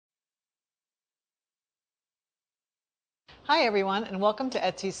Hi, everyone, and welcome to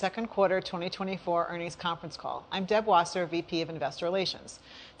Etsy's second quarter 2024 earnings conference call. I'm Deb Wasser, VP of Investor Relations.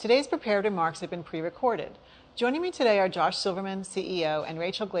 Today's prepared remarks have been pre-recorded. Joining me today are Josh Silverman, CEO, and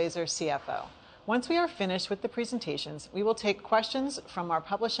Rachel Glaser, CFO. Once we are finished with the presentations, we will take questions from our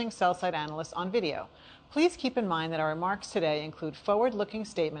publishing sell-side analysts on video. Please keep in mind that our remarks today include forward-looking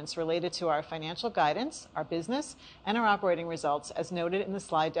statements related to our financial guidance, our business, and our operating results as noted in the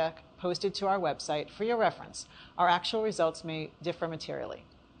slide deck posted to our website for your reference. Our actual results may differ materially.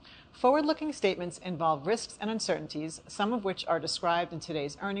 Forward-looking statements involve risks and uncertainties, some of which are described in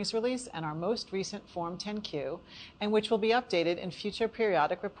today's earnings release and our most recent Form 10-Q, and which will be updated in future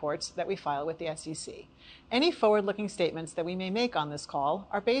periodic reports that we file with the SEC. Any forward-looking statements that we may make on this call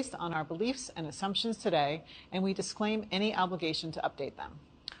are based on our beliefs and assumptions today, and we disclaim any obligation to update them.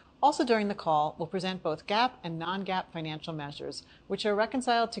 Also during the call, we'll present both GAAP and non-GAAP financial measures, which are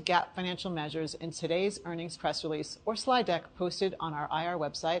reconciled to GAAP financial measures in today's earnings press release or slide deck posted on our IR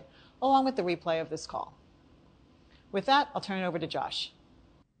website, along with the replay of this call. With that, I'll turn it over to Josh.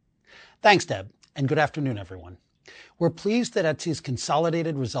 Thanks, Deb, and good afternoon, everyone. We're pleased that Etsy's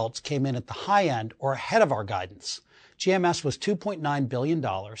consolidated results came in at the high end or ahead of our guidance. GMS was $2.9 billion,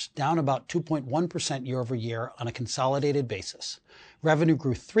 down about 2.1% year over year on a consolidated basis. Revenue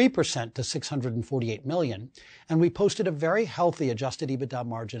grew 3% to $648 million, and we posted a very healthy adjusted EBITDA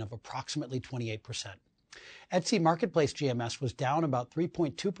margin of approximately 28%. Etsy Marketplace GMS was down about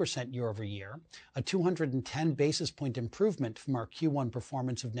 3.2% year over year, a 210 basis point improvement from our Q1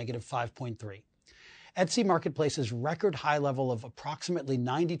 performance of negative 5.3. Etsy Marketplace's record high level of approximately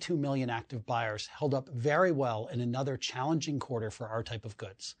 92 million active buyers held up very well in another challenging quarter for our type of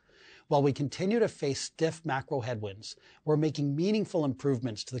goods. While we continue to face stiff macro headwinds, we're making meaningful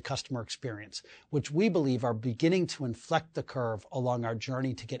improvements to the customer experience, which we believe are beginning to inflect the curve along our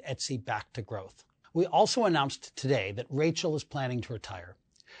journey to get Etsy back to growth. We also announced today that Rachel is planning to retire.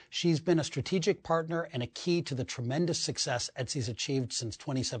 She's been a strategic partner and a key to the tremendous success Etsy's achieved since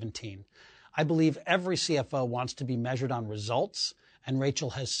 2017. I believe every CFO wants to be measured on results, and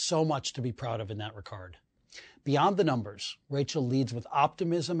Rachel has so much to be proud of in that regard. Beyond the numbers, Rachel leads with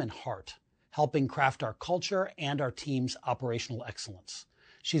optimism and heart, helping craft our culture and our team's operational excellence.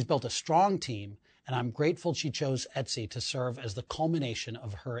 She's built a strong team, and I'm grateful she chose Etsy to serve as the culmination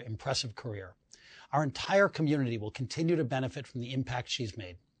of her impressive career. Our entire community will continue to benefit from the impact she's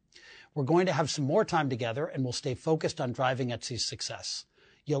made. We're going to have some more time together, and we'll stay focused on driving Etsy's success.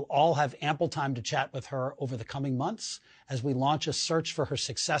 You'll all have ample time to chat with her over the coming months as we launch a search for her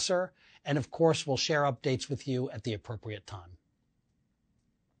successor, and of course, we'll share updates with you at the appropriate time.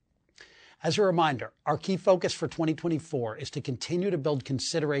 As a reminder, our key focus for 2024 is to continue to build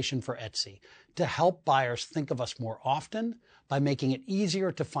consideration for Etsy, to help buyers think of us more often by making it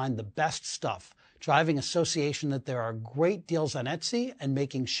easier to find the best stuff, driving association that there are great deals on Etsy, and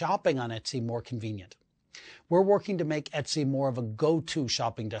making shopping on Etsy more convenient. We're working to make Etsy more of a go-to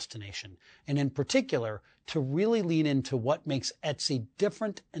shopping destination, and in particular, to really lean into what makes Etsy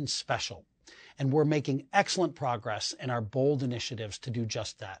different and special. And we're making excellent progress in our bold initiatives to do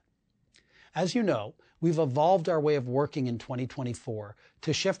just that. As you know, we've evolved our way of working in 2024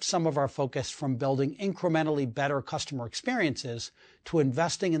 to shift some of our focus from building incrementally better customer experiences to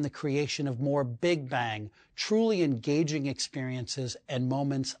investing in the creation of more big bang, truly engaging experiences and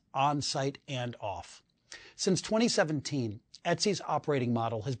moments on-site and off. Since 2017, Etsy's operating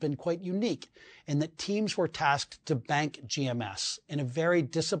model has been quite unique in that teams were tasked to bank GMS in a very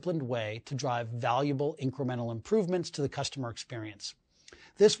disciplined way to drive valuable incremental improvements to the customer experience.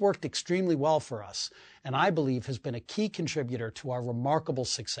 This worked extremely well for us, and I believe has been a key contributor to our remarkable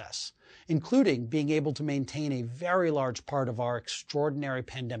success, including being able to maintain a very large part of our extraordinary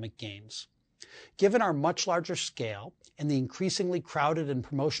pandemic gains. Given our much larger scale and the increasingly crowded and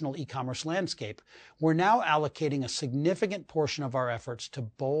promotional e-commerce landscape, we're now allocating a significant portion of our efforts to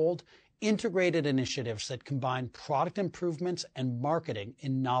bold, integrated initiatives that combine product improvements and marketing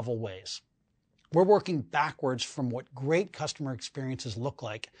in novel ways. We're working backwards from what great customer experiences look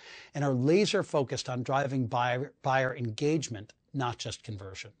like and are laser focused on driving buyer engagement, not just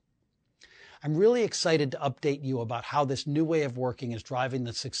conversion. I'm really excited to update you about how this new way of working is driving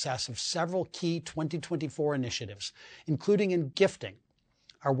the success of several key 2024 initiatives, including in gifting,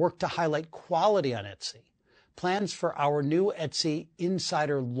 our work to highlight quality on Etsy, plans for our new Etsy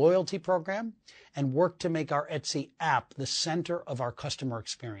Insider loyalty program, and work to make our Etsy app the center of our customer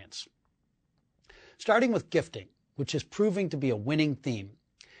experience. Starting with gifting, which is proving to be a winning theme.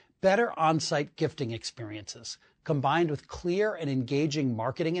 Better on-site gifting experiences, combined with clear and engaging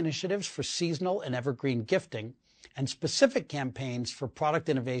marketing initiatives for seasonal and evergreen gifting, and specific campaigns for product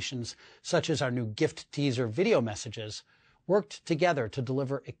innovations such as our new gift teaser video messages, worked together to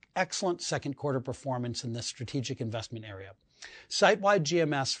deliver excellent second quarter performance in this strategic investment area. Site-wide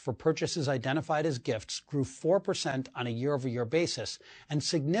GMS for purchases identified as gifts grew 4% on a year-over-year basis and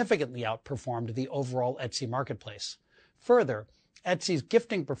significantly outperformed the overall Etsy marketplace. Further, Etsy's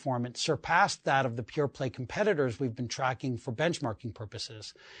gifting performance surpassed that of the pure-play competitors we've been tracking for benchmarking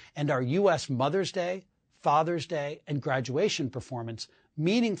purposes, and our U.S. Mother's Day, Father's Day, and graduation performance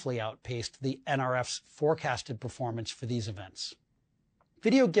meaningfully outpaced the NRF's forecasted performance for these events.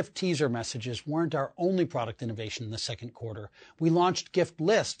 Video gift teaser messages weren't our only product innovation in the second quarter. We launched gift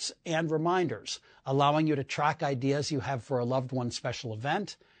lists and reminders, allowing you to track ideas you have for a loved one's special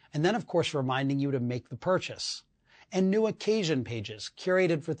event, and then, of course, reminding you to make the purchase. And new occasion pages,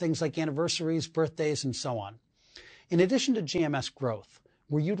 curated for things like anniversaries, birthdays, and so on. In addition to GMS growth,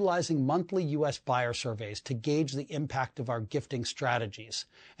 we're utilizing monthly U.S. buyer surveys to gauge the impact of our gifting strategies,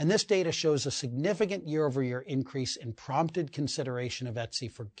 and this data shows a significant year-over-year increase in prompted consideration of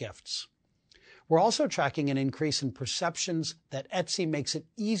Etsy for gifts. We're also tracking an increase in perceptions that Etsy makes it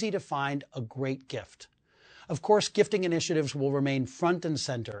easy to find a great gift. Of course, gifting initiatives will remain front and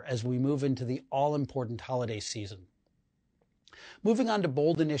center as we move into the all-important holiday season. Moving on to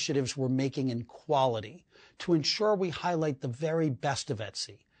bold initiatives we're making in quality to ensure we highlight the very best of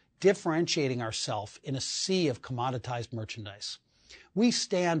Etsy, differentiating ourselves in a sea of commoditized merchandise. We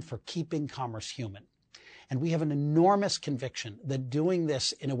stand for keeping commerce human, and we have an enormous conviction that doing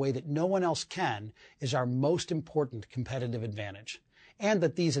this in a way that no one else can is our most important competitive advantage, and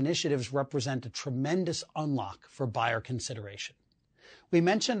that these initiatives represent a tremendous unlock for buyer consideration. We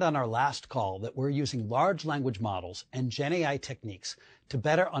mentioned on our last call that we're using large language models and GenAI techniques to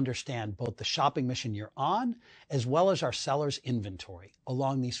better understand both the shopping mission you're on, as well as our sellers' inventory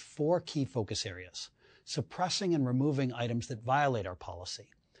along these 4 key focus areas: suppressing and removing items that violate our policy,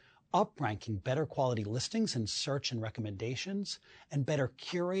 up-ranking better quality listings in search and recommendations, and better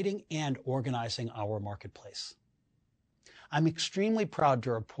curating and organizing our marketplace. I'm extremely proud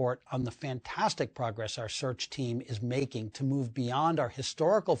to report on the fantastic progress our search team is making to move beyond our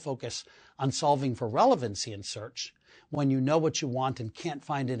historical focus on solving for relevancy in search, when you know what you want and can't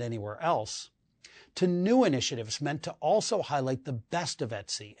find it anywhere else, to new initiatives meant to also highlight the best of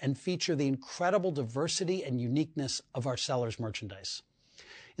Etsy and feature the incredible diversity and uniqueness of our sellers' merchandise.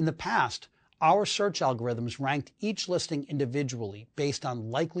 In the past, our search algorithms ranked each listing individually based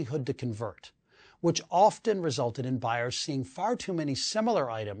on likelihood to convert, which often resulted in buyers seeing far too many similar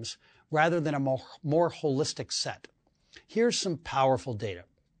items rather than a more holistic set. Here's some powerful data.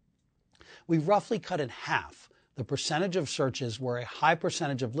 We roughly cut in half the percentage of searches where a high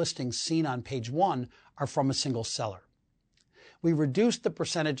percentage of listings seen on page 1 are from a single seller. We reduced the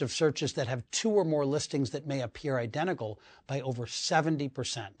percentage of searches that have 2 or more listings that may appear identical by over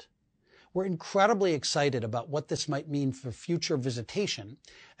 70%. We're incredibly excited about what this might mean for future visitation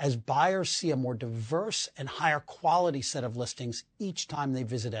as buyers see a more diverse and higher quality set of listings each time they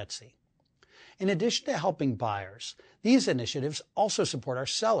visit Etsy. In addition to helping buyers, these initiatives also support our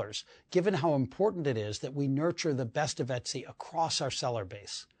sellers, given how important it is that we nurture the best of Etsy across our seller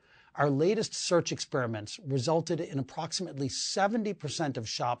base. Our latest search experiments resulted in approximately 70% of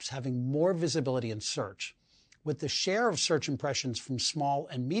shops having more visibility in search, with the share of search impressions from small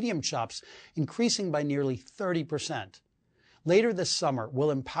and medium shops increasing by nearly 30%. Later this summer,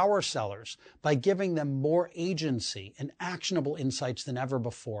 we'll empower sellers by giving them more agency and actionable insights than ever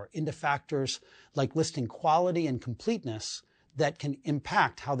before into factors like listing quality and completeness that can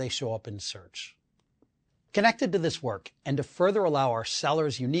impact how they show up in search. Connected to this work, and to further allow our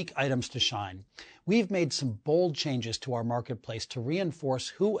sellers' unique items to shine, we've made some bold changes to our marketplace to reinforce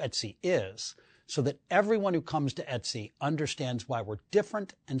who Etsy is, so that everyone who comes to Etsy understands why we're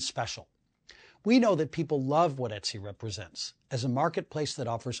different and special. We know that people love what Etsy represents as a marketplace that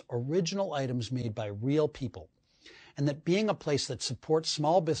offers original items made by real people, and that being a place that supports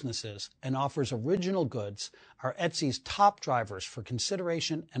small businesses and offers original goods are Etsy's top drivers for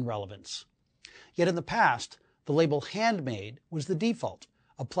consideration and relevance. Yet in the past, the label handmade was the default,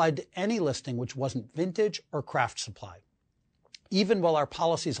 applied to any listing which wasn't vintage or craft supply, even while our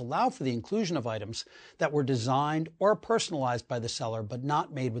policies allow for the inclusion of items that were designed or personalized by the seller but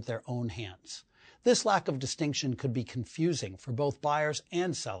not made with their own hands. This lack of distinction could be confusing for both buyers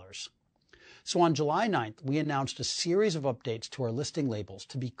and sellers. So on July 9th, we announced a series of updates to our listing labels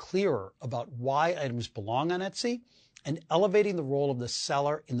to be clearer about why items belong on Etsy and elevating the role of the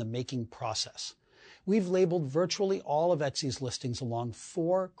seller in the making process. We've labeled virtually all of Etsy's listings along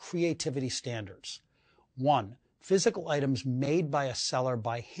 4 creativity standards. 1, physical items made by a seller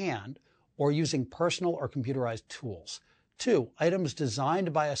by hand or using personal or computerized tools. 2, items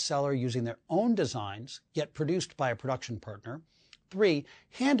designed by a seller using their own designs, yet produced by a production partner. 3,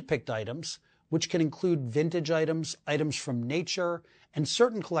 hand-picked items, which can include vintage items, items from nature, and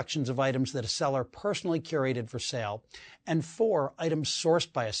certain collections of items that a seller personally curated for sale. And 4, items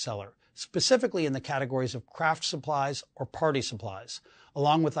sourced by a seller, specifically in the categories of craft supplies or party supplies,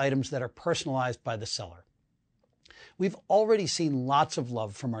 along with items that are personalized by the seller. We've already seen lots of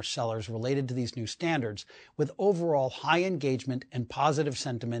love from our sellers related to these new standards, with overall high engagement and positive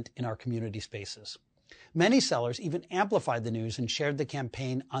sentiment in our community spaces. Many sellers even amplified the news and shared the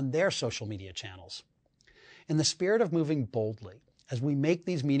campaign on their social media channels. In the spirit of moving boldly, as we make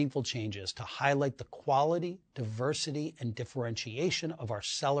these meaningful changes to highlight the quality, diversity, and differentiation of our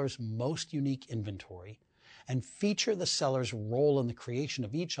sellers' most unique inventory, and feature the seller's role in the creation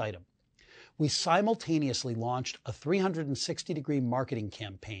of each item, we simultaneously launched a 360-degree marketing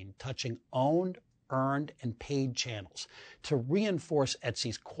campaign touching owned, earned, and paid channels to reinforce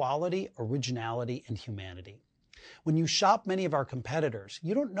Etsy's quality, originality, and humanity. When you shop many of our competitors,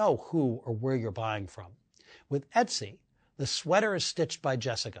 you don't know who or where you're buying from. With Etsy, the sweater is stitched by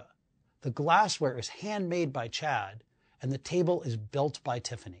Jessica, the glassware is handmade by Chad, and the table is built by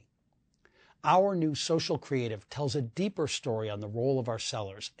Tiffany. Our new social creative tells a deeper story on the role of our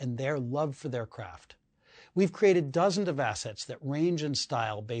sellers and their love for their craft. We've created dozens of assets that range in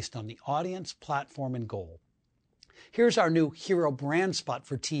style based on the audience, platform, and goal. Here's our new hero brand spot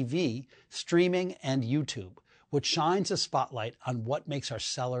for TV, streaming, and YouTube, which shines a spotlight on what makes our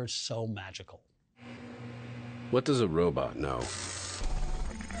sellers so magical. What does a robot know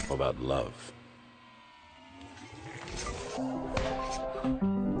about love?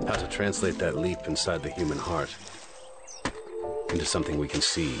 How to translate that leap inside the human heart into something we can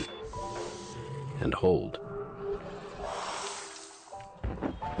see and hold.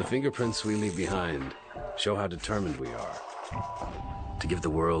 The fingerprints we leave behind show how determined we are to give the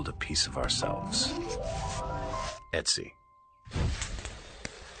world a piece of ourselves. Etsy.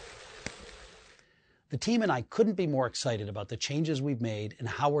 The team and I couldn't be more excited about the changes we've made and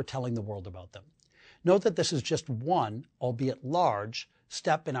how we're telling the world about them. Note that this is just one, albeit large,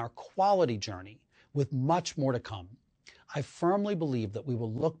 step in our quality journey, with much more to come. I firmly believe that we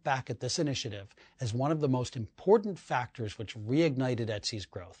will look back at this initiative as one of the most important factors which reignited Etsy's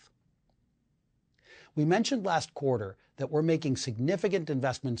growth. We mentioned last quarter that we're making significant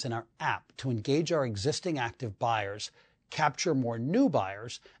investments in our app to engage our existing active buyers, capture more new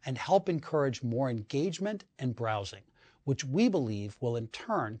buyers, and help encourage more engagement and browsing, which we believe will in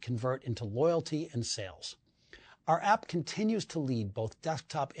turn convert into loyalty and sales. Our app continues to lead both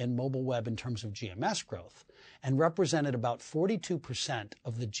desktop and mobile web in terms of GMS growth and represented about 42%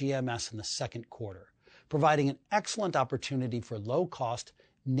 of the GMS in the second quarter, providing an excellent opportunity for low-cost,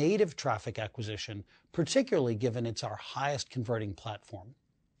 native traffic acquisition, particularly given it's our highest converting platform.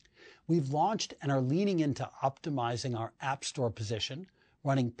 We've launched and are leaning into optimizing our App Store position,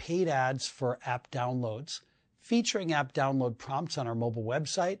 running paid ads for app downloads, featuring app download prompts on our mobile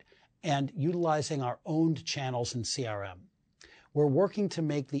website, and utilizing our owned channels in CRM. We're working to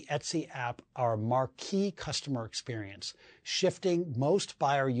make the Etsy app our marquee customer experience, shifting most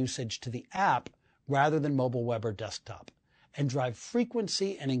buyer usage to the app rather than mobile web or desktop, and drive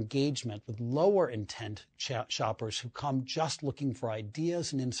frequency and engagement with lower intent shoppers who come just looking for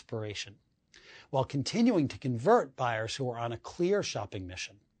ideas and inspiration, while continuing to convert buyers who are on a clear shopping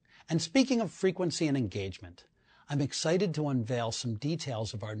mission. And speaking of frequency and engagement, I'm excited to unveil some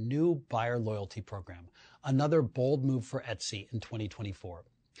details of our new buyer loyalty program, another bold move for Etsy in 2024.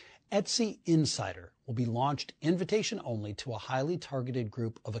 Etsy Insider will be launched invitation only to a highly targeted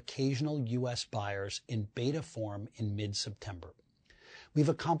group of occasional U.S. buyers in beta form in mid-September. We've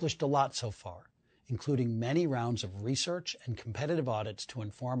accomplished a lot so far, including many rounds of research and competitive audits to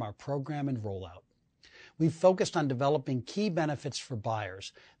inform our program and rollout. We've focused on developing key benefits for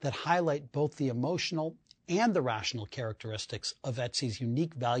buyers that highlight both the emotional and the rational characteristics of Etsy's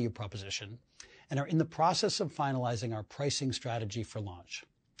unique value proposition, and are in the process of finalizing our pricing strategy for launch.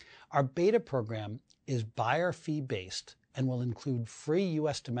 Our beta program is buyer fee based and will include free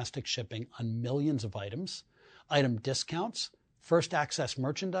U.S. domestic shipping on millions of items, item discounts, first access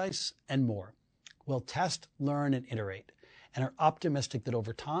merchandise, and more. We'll test, learn, and iterate, and are optimistic that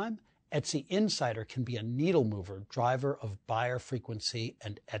over time, Etsy Insider can be a needle mover, driver of buyer frequency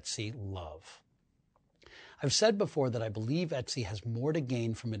and Etsy love. I've said before that I believe Etsy has more to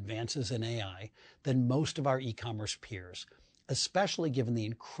gain from advances in AI than most of our e-commerce peers, especially given the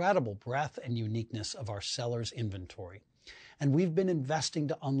incredible breadth and uniqueness of our sellers' inventory. And we've been investing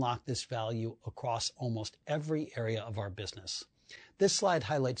to unlock this value across almost every area of our business. This slide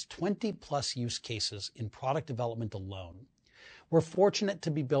highlights 20 plus use cases in product development alone, We're fortunate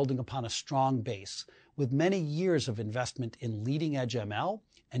to be building upon a strong base with many years of investment in leading-edge ML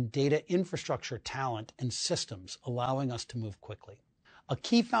and data infrastructure talent and systems, allowing us to move quickly. A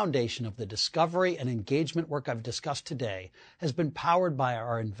key foundation of the discovery and engagement work I've discussed today has been powered by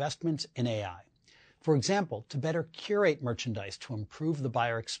our investments in AI. For example, to better curate merchandise to improve the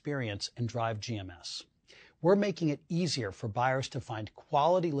buyer experience and drive GMS. We're making it easier for buyers to find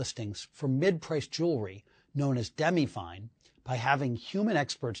quality listings for mid-priced jewelry, known as demi-fine, by having human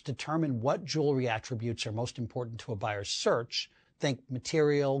experts determine what jewelry attributes are most important to a buyer's search, think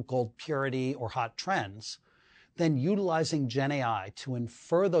material, gold purity, or hot trends, then utilizing GenAI to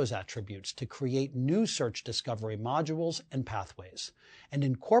infer those attributes to create new search discovery modules and pathways, and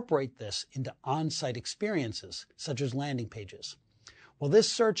incorporate this into on-site experiences, such as landing pages. While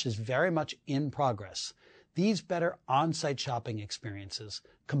this search is very much in progress, these better on-site shopping experiences,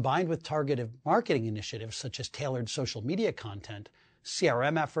 combined with targeted marketing initiatives such as tailored social media content,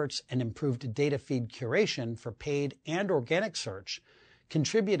 CRM efforts, and improved data feed curation for paid and organic search,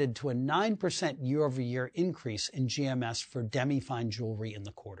 contributed to a 9% year-over-year increase in GMS for demi-fine jewelry in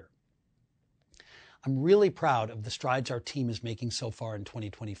the quarter. I'm really proud of the strides our team is making so far in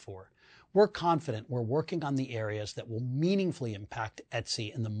 2024. We're confident we're working on the areas that will meaningfully impact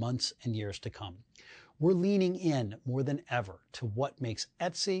Etsy in the months and years to come. We're leaning in more than ever to what makes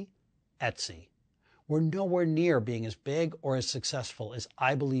Etsy, Etsy. We're nowhere near being as big or as successful as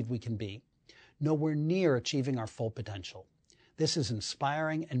I believe we can be, nowhere near achieving our full potential. This is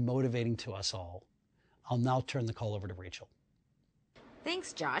inspiring and motivating to us all. I'll now turn the call over to Rachel.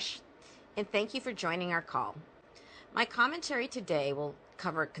 Thanks, Josh, and thank you for joining our call. My commentary today will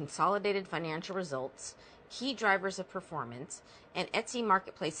cover consolidated financial results, key drivers of performance, and Etsy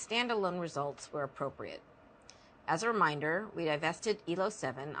Marketplace standalone results where appropriate. As a reminder, we divested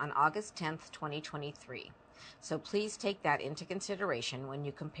Elo7 on August 10th, 2023, so please take that into consideration when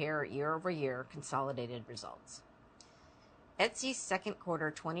you compare year-over-year consolidated results. Etsy's second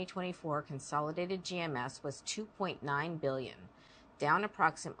quarter 2024 consolidated GMS was $2.9 billion, down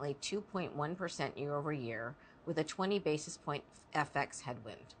approximately 2.1% year-over-year, with a 20 basis point FX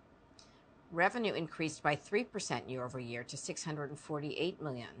headwind. Revenue increased by 3% year-over-year to $648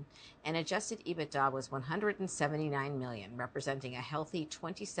 million, and adjusted EBITDA was $179 million, representing a healthy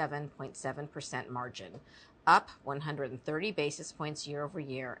 27.7% margin, up 130 basis points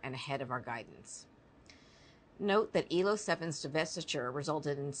year-over-year and ahead of our guidance. Note that Elo7's divestiture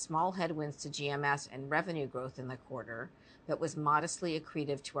resulted in small headwinds to GMS and revenue growth in the quarter, but was modestly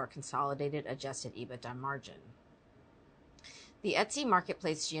accretive to our consolidated adjusted EBITDA margin. The Etsy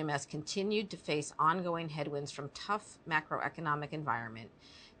Marketplace GMS continued to face ongoing headwinds from tough macroeconomic environment,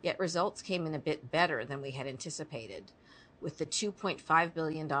 yet results came in a bit better than we had anticipated, with the $2.5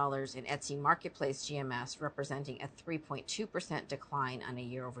 billion in Etsy Marketplace GMS representing a 3.2% decline on a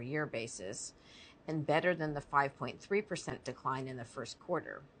year-over-year basis, and better than the 5.3% decline in the first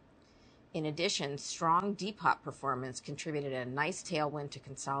quarter. In addition, strong Depop performance contributed a nice tailwind to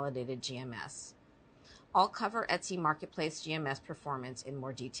consolidated GMS. I'll cover Etsy Marketplace GMS performance in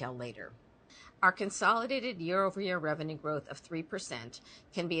more detail later. Our consolidated year-over-year revenue growth of 3%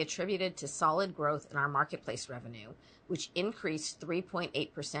 can be attributed to solid growth in our marketplace revenue, which increased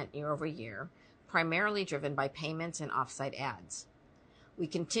 3.8% year-over-year, primarily driven by payments and offsite ads. We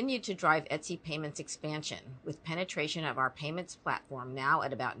continued to drive Etsy Payments expansion, with penetration of our payments platform now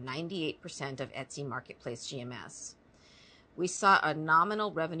at about 98% of Etsy Marketplace GMS. We saw a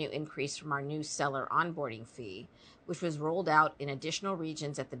nominal revenue increase from our new seller onboarding fee, which was rolled out in additional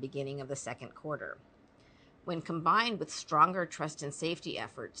regions at the beginning of the second quarter. When combined with stronger trust and safety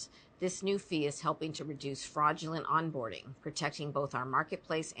efforts, this new fee is helping to reduce fraudulent onboarding, protecting both our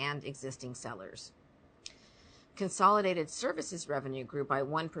marketplace and existing sellers. Consolidated services revenue grew by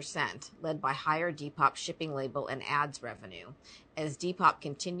 1%, led by higher Depop shipping label and ads revenue, as Depop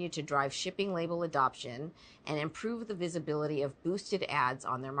continued to drive shipping label adoption and improve the visibility of boosted ads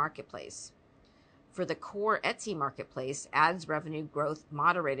on their marketplace. For the core Etsy marketplace, ads revenue growth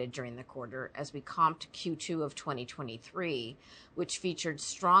moderated during the quarter as we comped Q2 of 2023, which featured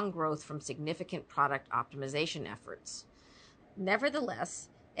strong growth from significant product optimization efforts. Nevertheless,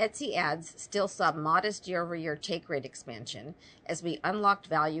 Etsy ads still saw modest year-over-year take rate expansion as we unlocked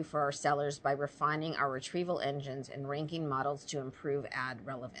value for our sellers by refining our retrieval engines and ranking models to improve ad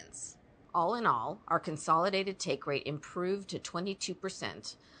relevance. All in all, our consolidated take rate improved to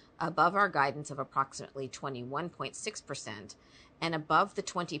 22%, above our guidance of approximately 21.6% and above the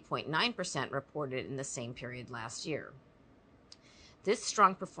 20.9% reported in the same period last year. This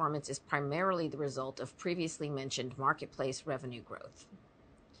strong performance is primarily the result of previously mentioned marketplace revenue growth.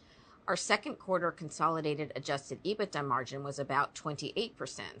 Our second quarter consolidated adjusted EBITDA margin was about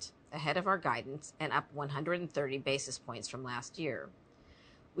 28%, ahead of our guidance and up 130 basis points from last year.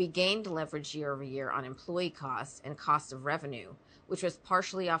 We gained leverage year over year on employee costs and cost of revenue, which was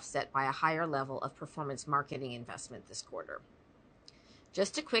partially offset by a higher level of performance marketing investment this quarter.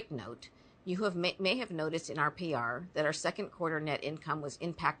 Just a quick note, you may have noticed in our PR that our second quarter net income was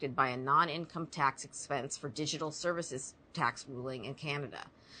impacted by a non-income tax expense for digital services tax ruling in Canada,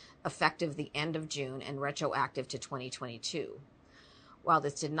 effective the end of June and retroactive to 2022. While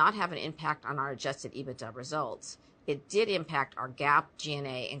this did not have an impact on our adjusted EBITDA results, it did impact our GAAP,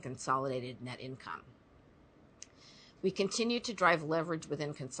 G&A, and consolidated net income. We continued to drive leverage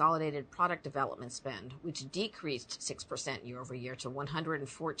within consolidated product development spend, which decreased 6% year over year to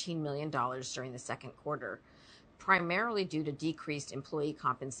 $114 million during the second quarter, primarily due to decreased employee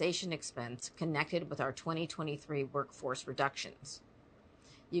compensation expense connected with our 2023 workforce reductions.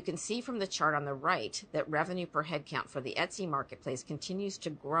 You can see from the chart on the right that revenue per headcount for the Etsy marketplace continues to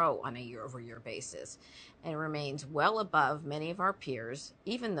grow on a year-over-year basis and remains well above many of our peers,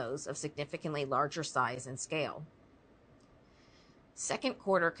 even those of significantly larger size and scale. Second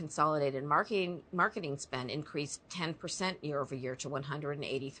quarter consolidated marketing spend increased 10% year over year to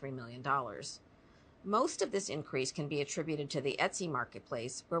 $183 million. Most of this increase can be attributed to the Etsy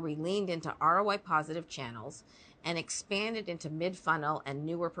marketplace, where we leaned into ROI positive channels and expanded into mid-funnel and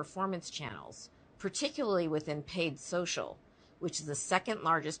newer performance channels, particularly within paid social, which is the second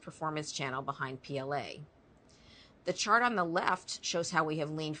largest performance channel behind PLA. The chart on the left shows how we have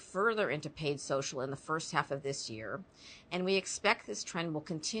leaned further into paid social in the first half of this year, and we expect this trend will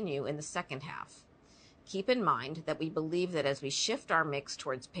continue in the second half. Keep in mind that we believe that as we shift our mix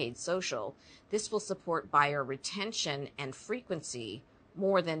towards paid social, this will support buyer retention and frequency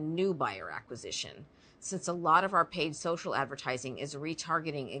more than new buyer acquisition, since a lot of our paid social advertising is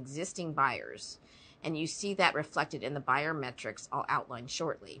retargeting existing buyers, and you see that reflected in the buyer metrics I'll outline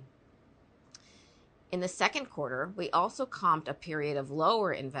shortly. In the second quarter, we also comped a period of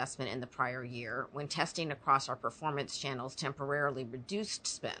lower investment in the prior year when testing across our performance channels temporarily reduced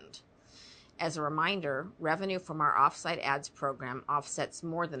spend. As a reminder, revenue from our offsite ads program offsets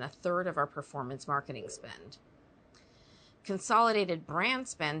more than a third of our performance marketing spend. Consolidated brand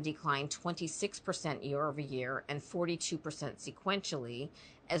spend declined 26% year over year and 42% sequentially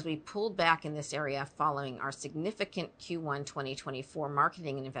as we pulled back in this area following our significant Q1 2024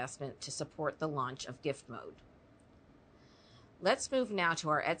 marketing investment to support the launch of Gift Mode. Let's move now to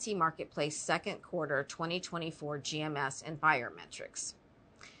our Etsy Marketplace second quarter 2024 GMS and buyer metrics.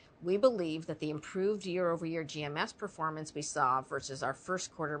 We believe that the improved year-over-year GMS performance we saw versus our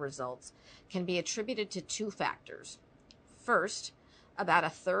first quarter results can be attributed to two factors. First, about a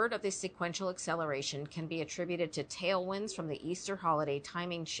third of the sequential acceleration can be attributed to tailwinds from the Easter holiday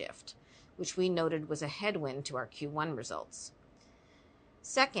timing shift, which we noted was a headwind to our Q1 results.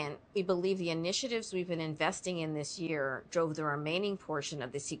 Second, we believe the initiatives we've been investing in this year drove the remaining portion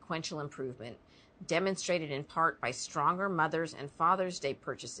of the sequential improvement, demonstrated in part by stronger Mother's and Father's Day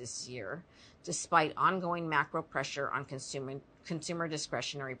purchases this year, despite ongoing macro pressure on consumer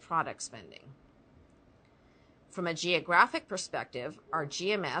discretionary product spending. From a geographic perspective, our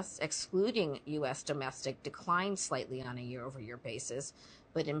GMS, excluding U.S. domestic, declined slightly on a year-over-year basis,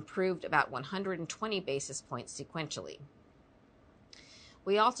 but improved about 120 basis points sequentially.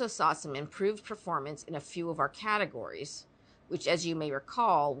 We also saw some improved performance in a few of our categories, which, as you may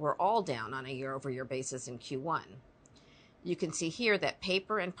recall, were all down on a year-over-year basis in Q1. You can see here that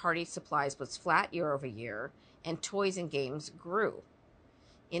paper and party supplies was flat year-over-year, and toys and games grew.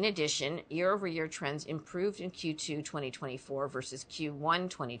 In addition, year-over-year trends improved in Q2 2024 versus Q1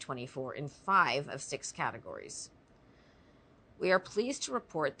 2024 in 5 of 6 categories. We are pleased to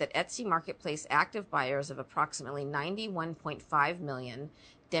report that Etsy Marketplace active buyers of approximately 91.5 million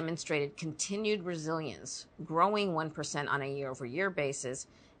demonstrated continued resilience, growing 1% on a year-over-year basis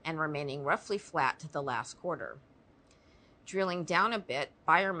and remaining roughly flat to the last quarter. Drilling down a bit,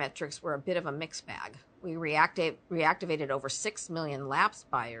 buyer metrics were a bit of a mixed bag. We reactivated over 6 million lapsed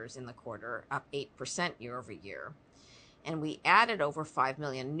buyers in the quarter, up 8% year over year, and we added over 5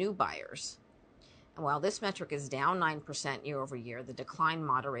 million new buyers. And while this metric is down 9% year over year, the decline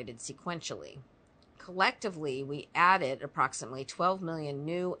moderated sequentially. Collectively, we added approximately 12 million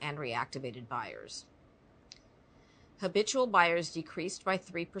new and reactivated buyers. Habitual buyers decreased by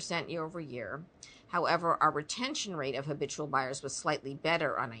 3% year over year. However, our retention rate of habitual buyers was slightly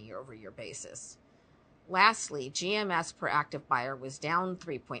better on a year-over-year basis. Lastly, GMS per active buyer was down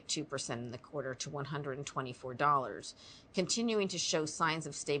 3.2% in the quarter to $124, continuing to show signs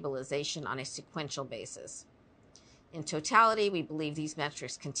of stabilization on a sequential basis. In totality, we believe these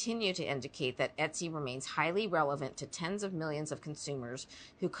metrics continue to indicate that Etsy remains highly relevant to tens of millions of consumers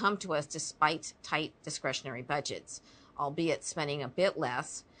who come to us despite tight discretionary budgets, albeit spending a bit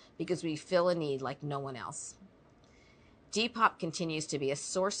less because we fill a need like no one else. Depop continues to be a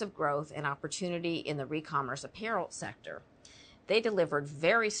source of growth and opportunity in the re-commerce apparel sector. They delivered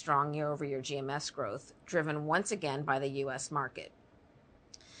very strong year-over-year GMS growth, driven once again by the U.S. market.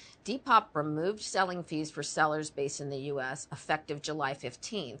 Depop removed selling fees for sellers based in the U.S. effective July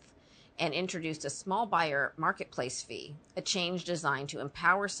 15th and introduced a small buyer marketplace fee, a change designed to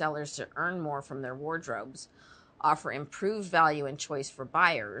empower sellers to earn more from their wardrobes, offer improved value and choice for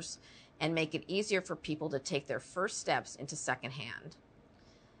buyers, and make it easier for people to take their first steps into secondhand.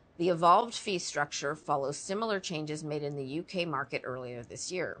 The evolved fee structure follows similar changes made in the UK market earlier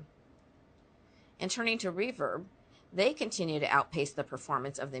this year. And turning to Reverb, they continue to outpace the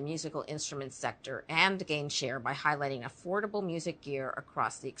performance of the musical instruments sector and gain share by highlighting affordable music gear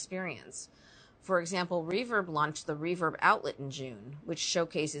across the experience. For example, Reverb launched the Reverb Outlet in June, which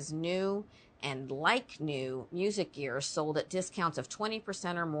showcases new and like-new music gear sold at discounts of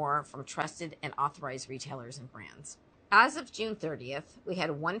 20% or more from trusted and authorized retailers and brands. As of June 30th, we had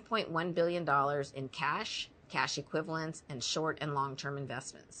 $1.1 billion in cash, cash equivalents, and short and long-term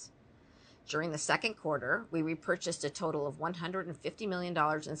investments. During the second quarter, we repurchased a total of $150 million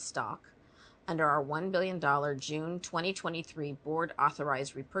in stock under our $1 billion June 2023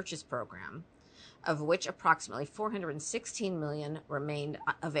 board-authorized repurchase program, of which approximately $416 million remained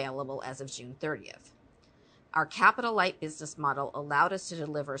available as of June 30th. Our capital-light business model allowed us to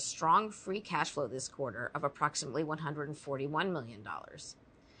deliver strong free cash flow this quarter of approximately $141 million.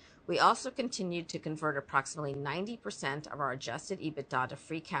 We also continued to convert approximately 90% of our adjusted EBITDA to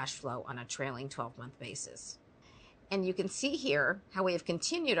free cash flow on a trailing 12-month basis. And you can see here how we have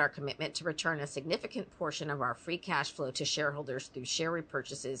continued our commitment to return a significant portion of our free cash flow to shareholders through share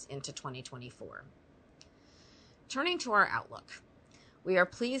repurchases into 2024. Turning to our outlook, we are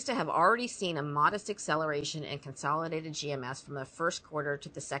pleased to have already seen a modest acceleration in consolidated GMS from the first quarter to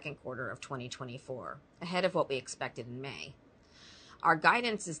the second quarter of 2024, ahead of what we expected in May. Our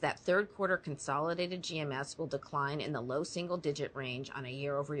guidance is that third quarter consolidated GMS will decline in the low single-digit range on a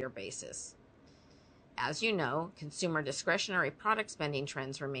year-over-year basis. As you know, consumer discretionary product spending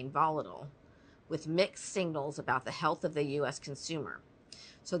trends remain volatile, with mixed signals about the health of the U.S. consumer.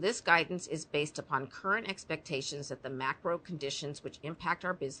 So this guidance is based upon current expectations that the macro conditions which impact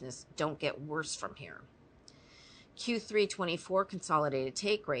our business don't get worse from here. Q3 24 consolidated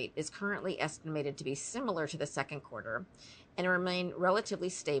take rate is currently estimated to be similar to the second quarter and remain relatively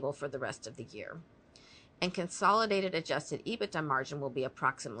stable for the rest of the year. And consolidated adjusted EBITDA margin will be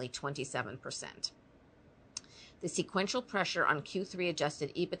approximately 27%. The sequential pressure on Q3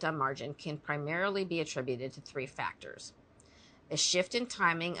 adjusted EBITDA margin can primarily be attributed to three factors: a shift in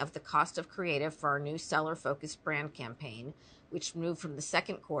timing of the cost of creative for our new seller-focused brand campaign, which moved from the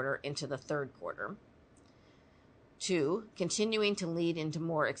second quarter into the third quarter. 2, continuing to lead into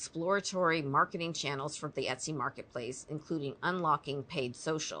more exploratory marketing channels for the Etsy marketplace, including unlocking paid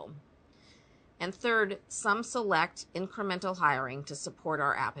social. And third, some select incremental hiring to support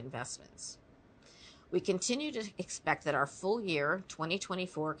our app investments. We continue to expect that our full year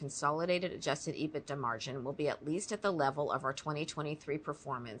 2024 consolidated adjusted EBITDA margin will be at least at the level of our 2023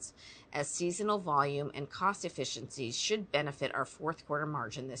 performance, as seasonal volume and cost efficiencies should benefit our fourth quarter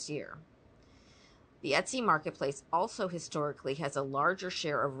margin this year. The Etsy marketplace also historically has a larger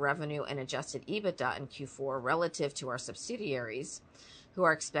share of revenue and adjusted EBITDA in Q4 relative to our subsidiaries, who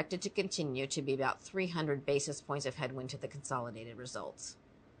are expected to continue to be about 300 basis points of headwind to the consolidated results.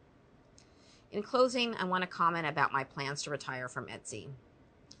 In closing, I want to comment about my plans to retire from Etsy.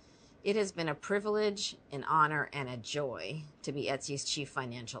 It has been a privilege, an honor, and a joy to be Etsy's Chief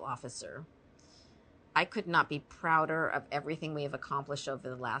Financial Officer. I could not be prouder of everything we have accomplished over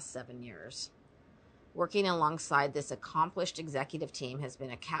the last 7 years. Working alongside this accomplished executive team has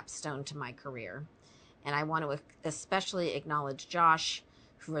been a capstone to my career, and I want to especially acknowledge Josh,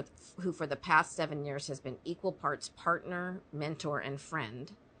 who for the past 7 years has been equal parts partner, mentor, and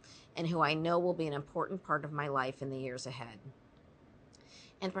friend, and who I know will be an important part of my life in the years ahead.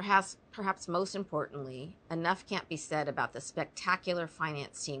 And perhaps most importantly, enough can't be said about the spectacular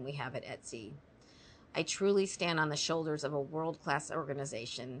finance team we have at Etsy. I truly stand on the shoulders of a world-class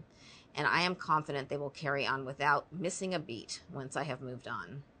organization, and I am confident they will carry on without missing a beat once I have moved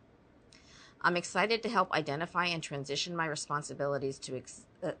on. I'm excited to help identify and transition my responsibilities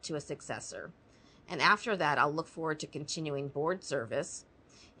to a successor, and after that I'll look forward to continuing board service,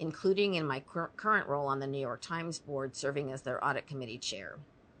 including in my current role on the New York Times board, serving as their audit committee chair.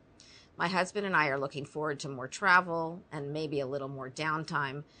 My husband and I are looking forward to more travel and maybe a little more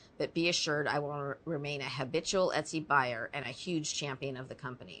downtime, but be assured I will remain a habitual Etsy buyer and a huge champion of the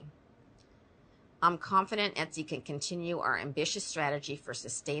company. I'm confident Etsy can continue our ambitious strategy for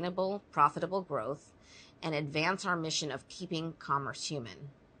sustainable, profitable growth and advance our mission of keeping commerce human.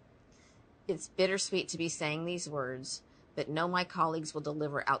 It's bittersweet to be saying these words, but know my colleagues will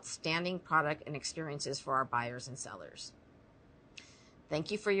deliver outstanding product and experiences for our buyers and sellers. Thank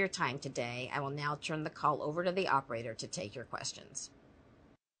you for your time today. I will now turn the call over to the operator to take your questions.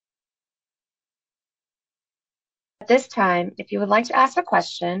 At this time, if you would like to ask a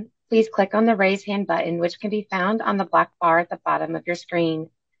question, please click on the raise hand button, which can be found on the black bar at the bottom of your screen.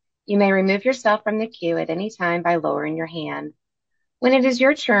 You may remove yourself from the queue at any time by lowering your hand. When it is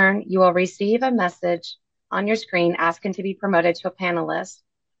your turn, you will receive a message on your screen asking to be promoted to a panelist.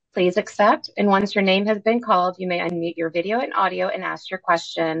 Please accept, and once your name has been called, you may unmute your video and audio and ask your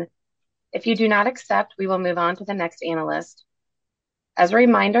question. If you do not accept, we will move on to the next analyst. As a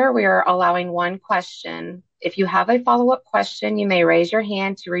reminder, we are allowing one question. If you have a follow-up question, you may raise your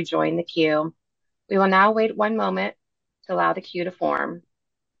hand to rejoin the queue. We will now wait one moment to allow the queue to form.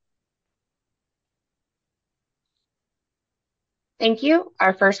 Thank you.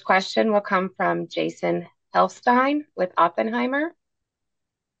 Our first question will come from Jason Helfstein with Oppenheimer.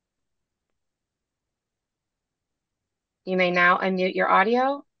 You may now unmute your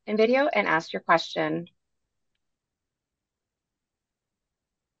audio and video and ask your question.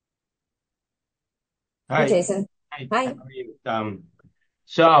 Hi, Jason. Hi. Hi. How are you?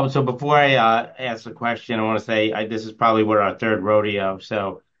 So before I ask the question, I want to say this is probably we're our third rodeo,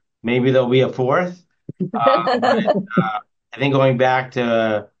 so maybe there'll be a fourth. I think going back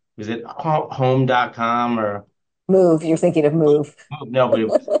to, was it home.com or Move. You're thinking of Move. no, but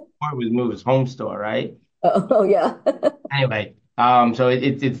before it was Move, it was Home Store, right? Oh, yeah. Anyway, so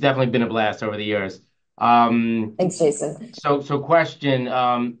it's definitely been a blast over the years. Thanks, Jason. So question,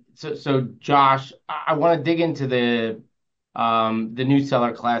 so Josh, I want to dig into the new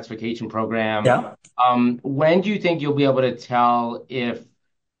seller classification program. Yeah. When do you think you'll be able to tell if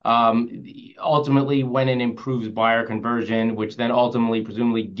ultimately when it improves buyer conversion, which then ultimately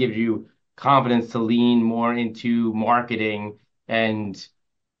presumably gives you confidence to lean more into marketing and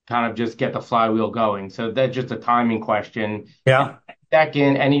kind of just get the flywheel going? So that's just a timing question. Yeah.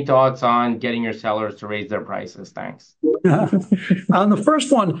 Second, any thoughts on getting your sellers to raise their prices? Thanks. On the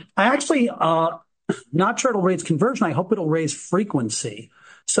first one, I actually not sure it'll raise conversion. I hope it'll raise frequency.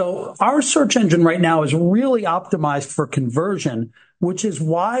 So our search engine right now is really optimized for conversion, which is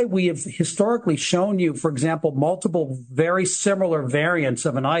why we have historically shown you, for example, multiple very similar variants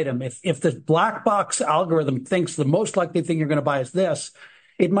of an item. If the black box algorithm thinks the most likely thing you're going to buy is this,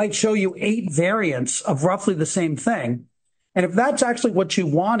 it might show you 8 variants of roughly the same thing. And if that's actually what you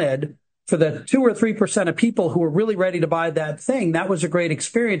wanted for the 2 or 3% of people who are really ready to buy that thing, that was a great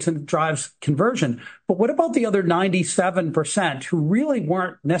experience and it drives conversion. But what about the other 97% who really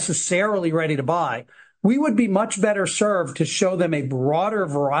weren't necessarily ready to buy? We would be much better served to show them a broader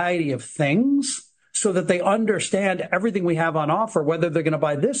variety of things so that they understand everything we have on offer, whether they're going to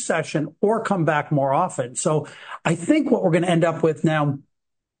buy this session or come back more often. So I think what we're going to end up with now,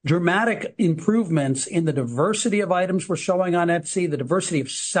 dramatic improvements in the diversity of items we're showing on Etsy, the diversity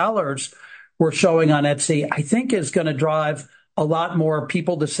of sellers we're showing on Etsy, I think is going to drive a lot more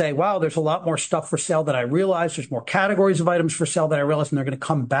people to say, wow, there's a lot more stuff for sale than I realized. There's more categories of items for sale than I realized, and they're going to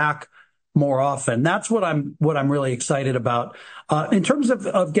come back more often. That's what I'm really excited about. In terms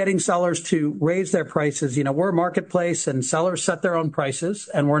of getting sellers to raise their prices, we're a marketplace and sellers set their own prices,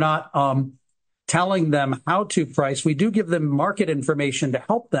 and we're not telling them how to price. We do give them market information to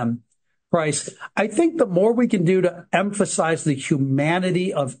help them price. I think the more we can do to emphasize the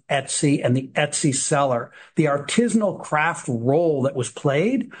humanity of Etsy and the Etsy seller, the artisanal craft role that was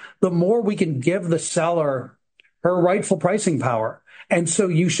played, the more we can give the seller her rightful pricing power. And so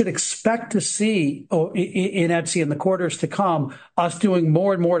you should expect to see in Etsy in the quarters to come, us doing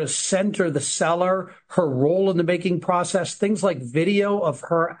more and more to center the seller, her role in the making process, things like video of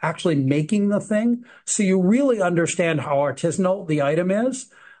her actually making the thing. So you really understand how artisanal the item is.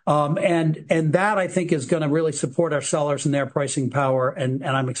 And that I think is going to really support our sellers and their pricing power. And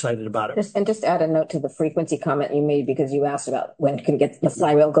I'm excited about it. Just add a note to the frequency comment you made, because you asked about when can get the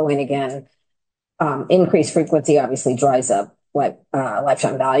flywheel going again. Increased frequency obviously drives up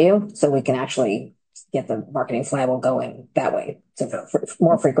lifetime value, so we can actually get the marketing flywheel going that way. So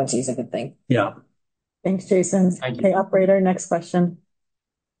more frequency is a good thing. Yeah. Thanks, Jason. Thank you. Okay, operator, next question.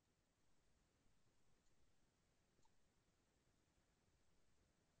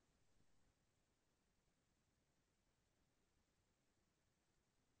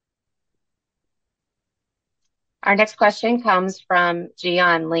 Our next question comes from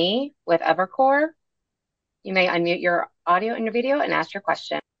Jian Lee with Evercore. You may unmute your audio and your video and ask your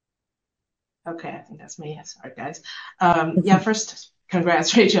question. Okay, I think that's me. Sorry, guys. First,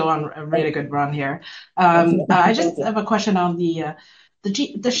 congrats, Rachel, on a really good run here. I just have a question on the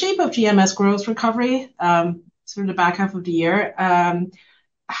shape of GMS growth recovery through the back half of the year.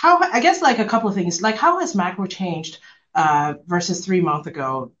 I guess like a couple of things, like how has macro changed versus 3 months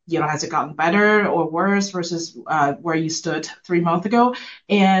ago? Has it gotten better or worse versus where you stood 3 months ago?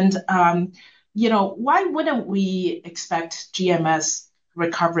 And why wouldn't we expect GMS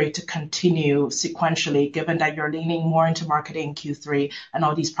recovery to continue sequentially, given that you're leaning more into marketing in Q3 and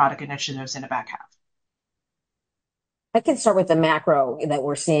all these product initiatives in the back half? I can start with the macro that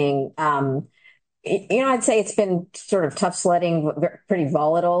we're seeing. I'd say it's been sort of tough sledding, pretty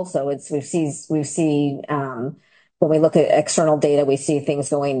volatile. So we've seen when we look at external data, we see things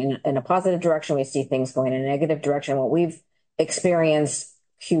going in a positive direction. We see things going in a negative direction. What we've experienced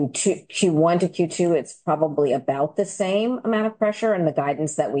Q1 to Q2, it's probably about the same amount of pressure, and the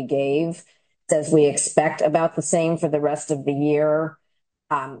guidance that we gave says we expect about the same for the rest of the year.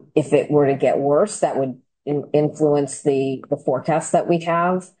 If it were to get worse, that would influence the forecast that we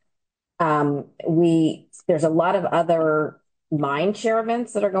have. There's a lot of other mind share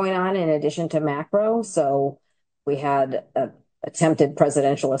events that are going on in addition to macro. So we had an attempted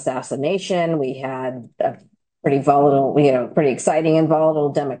presidential assassination. We had a pretty volatile, pretty exciting and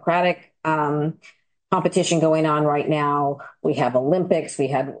volatile Democratic competition going on right now. We have Olympics. We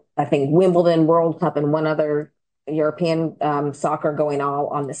had, I think, Wimbledon, World Cup, and one other European soccer going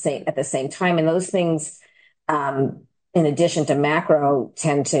all at the same time. And those things, in addition to macro,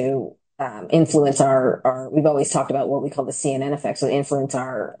 tend to influence we've always talked about what we call the CNN effect, so influence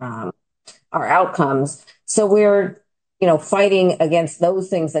our outcomes. So we're fighting against those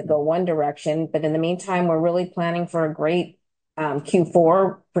things that go one direction. But in the meantime, we're really planning for a great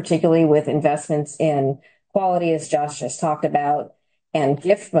Q4, particularly with investments in quality, as Josh just talked about, and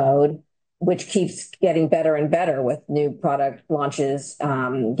gift mode, which keeps getting better and better with new product launches,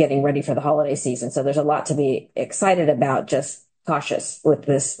 getting ready for the holiday season. So there's a lot to be excited about, just cautious with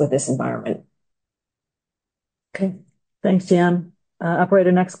this environment. Okay. Thanks, Jan.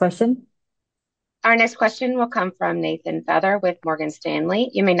 Operator, next question. Our next question will come from Nathan Feather with Morgan Stanley.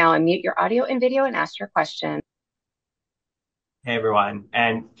 You may now unmute your audio and video and ask your question. Hey, everyone.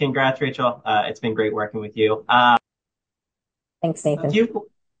 And congrats, Rachel. It's been great working with you. Thanks, Nathan.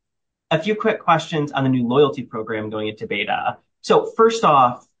 A few quick questions on the new loyalty program going into beta. So first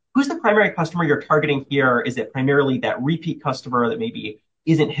off, who's the primary customer you're targeting here? Is it primarily that repeat customer that maybe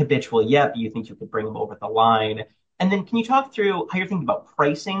isn't habitual yet, but you think you could bring them over the line? And then can you talk through how you're thinking about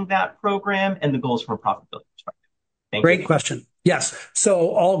pricing that program and the goals from a profitability perspective? Great question. Yes. So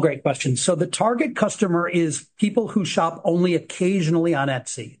all great questions. So the target customer is people who shop only occasionally on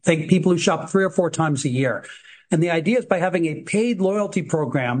Etsy. Think people who shop 3 or 4 times a year. And the idea is by having a paid loyalty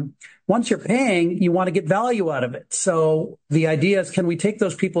program, once you're paying, you want to get value out of it. So the idea is, can we take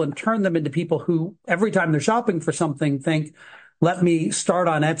those people and turn them into people who every time they're shopping for something think, let me start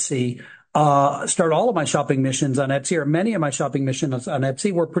on Etsy, start all of my shopping missions on Etsy, or many of my shopping missions on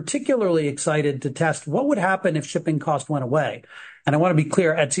Etsy. We're particularly excited to test what would happen if shipping cost went away. And I want to be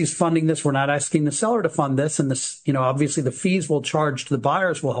clear, Etsy's funding this. We're not asking the seller to fund this. And this, obviously the fees we'll charge to the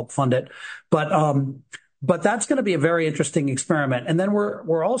buyers will help fund it. But that's going to be a very interesting experiment. And then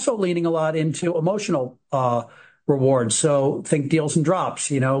we're also leaning a lot into emotional rewards. So think deals and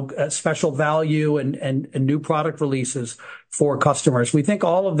drops, special value and new product releases for customers. We think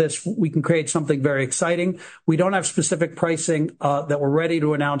all of this, we can create something very exciting. We don't have specific pricing that we're ready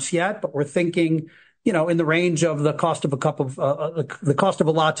to announce yet, but we're thinking, in the range of the cost of the cost of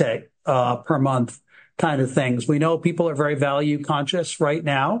a latte per month kind of things. We know people are very value conscious right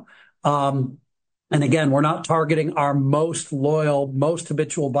now. And again, we're not targeting our most loyal, most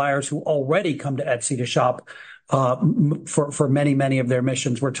habitual buyers who already come to Etsy to shop for many, many of their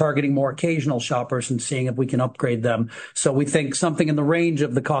missions. We're targeting more occasional shoppers and seeing if we can upgrade them. So we think something in the range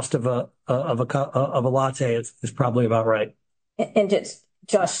of the cost of a latte is probably about right. And just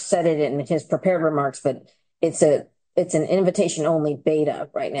Josh said it in his prepared remarks, but it's an invitation-only beta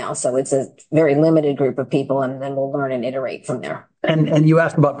right now. So it's a very limited group of people, and then we'll learn and iterate from there. And you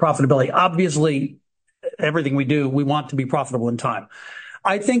asked about profitability. Obviously, everything we do, we want to be profitable in time.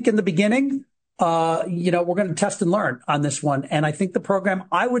 I think in the beginning, we're going to test and learn on this one. And I think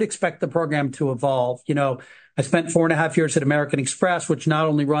I would expect the program to evolve. I spent 4.5 years at American Express, which not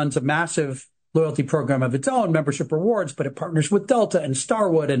only runs a massive loyalty program of its own, membership rewards, but it partners with Delta and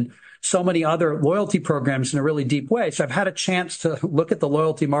Starwood and so many other loyalty programs in a really deep way. So I've had a chance to look at the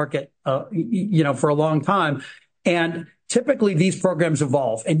loyalty market, for a long time. And typically these programs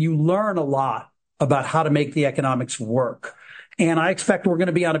evolve and you learn a lot about how to make the economics work. And I expect we're going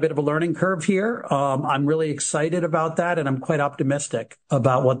to be on a bit of a learning curve here. I'm really excited about that, and I'm quite optimistic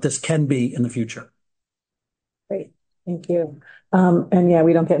about what this can be in the future. Great. Thank you. And yeah,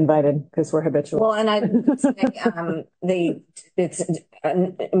 we don't get invited because we're habitual. Well, and it's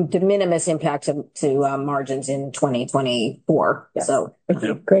de minimis impact to margins in 2024. Yes. So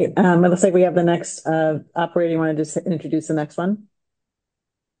great. It looks like we have the next operator. You want to just introduce the next one?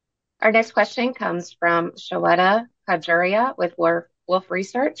 Our next question comes from Shweta Khajuria with Wolfe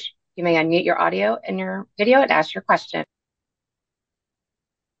Research. You may unmute your audio and your video and ask your question.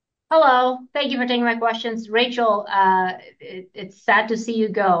 Hello. Thank you for taking my questions. Rachel, it's sad to see you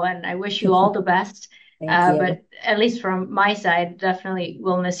go, and I wish you all the best. Thank you. But at least from my side, definitely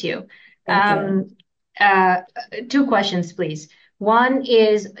will miss you. Thank you. Two questions, please. One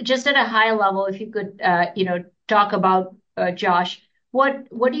is just at a high level, if you could, talk about, Josh, what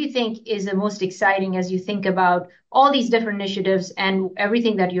do you think is the most exciting as you think about all these different initiatives and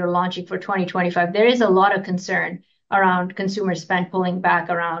everything that you're launching for 2025? There is a lot of concern around consumer spend pulling back,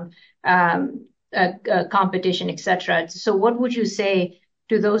 around competition, et cetera. So what would you say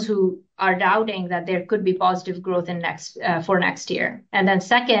to those who are doubting that there could be positive growth for next year? And then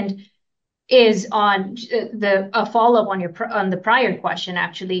second is on a follow-up on the prior question,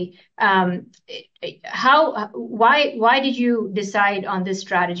 actually. Why did you decide on this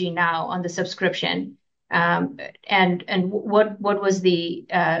strategy now on the subscription? And what was the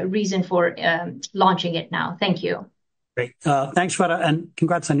reason for launching it now? Thank you. Great. Thanks, Shweta, and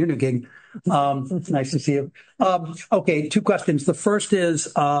congrats on your new gig. Nice to see you. Okay, two questions. The first is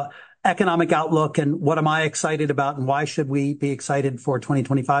economic outlook and what am I excited about and why should we be excited for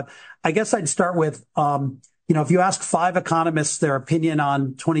 2025? I guess I'd start with, if you ask 5 economists their opinion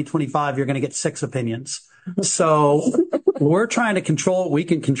on 2025, you're going to get 6 opinions. So we're trying to control what we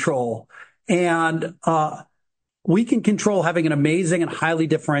can control. And we can control having an amazing and highly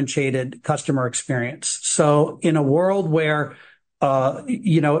differentiated customer experience. So in a world where,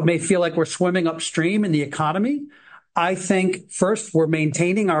 it may feel like we're swimming upstream in the economy, I think first we're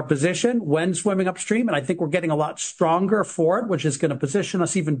maintaining our position when swimming upstream, and I think we're getting a lot stronger for it, which is going to position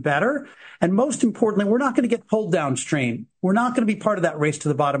us even better. And most importantly, we're not going to get pulled downstream. We're not going to be part of that race to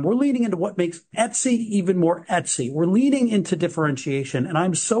the bottom. We're leaning into what makes Etsy even more Etsy. We're leaning into differentiation. And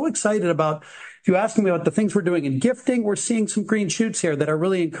I'm so excited about, if you ask me about the things we're doing in gifting, we're seeing some green shoots here that are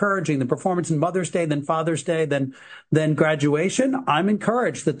really encouraging. The performance in Mother's Day, then Father's Day, then graduation. I'm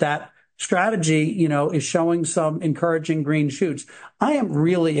encouraged that strategy, is showing some encouraging green shoots. I am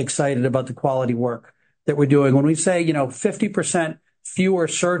really excited about the quality work that we're doing. When we say, 50% fewer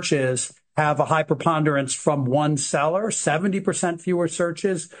searches have a high preponderance from one seller, 70% fewer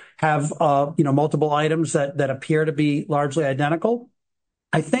searches have, multiple items that appear to be largely identical.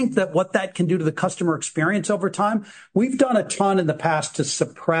 I think that what that can do to the customer experience over time, we've done a ton in the past to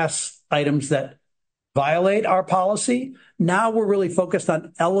suppress items that violate our policy. Now we're really focused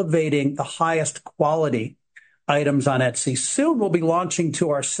on elevating the highest quality items on Etsy. Soon we'll be launching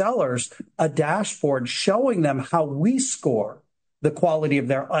to our sellers a dashboard showing them how we score the quality of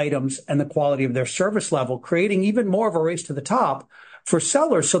their items and the quality of their service level, creating even more of a race to the top for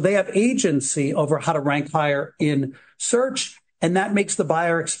sellers so they have agency over how to rank higher in search. And that makes the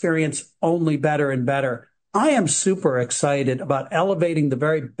buyer experience only better and better. I am super excited about elevating the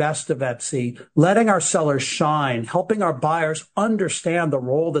very best of Etsy, letting our sellers shine, helping our buyers understand the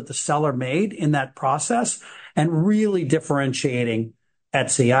role that the seller made in that process, and really differentiating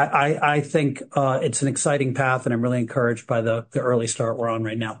Etsy. I think it's an exciting path, and I'm really encouraged by the early start we're on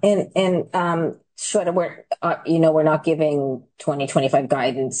right now. And Shweta, we're not giving 2025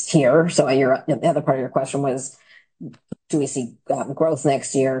 guidance here. So the other part of your question was, do we see growth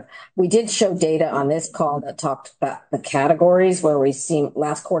next year? We did show data on this call that talked about the categories where we seen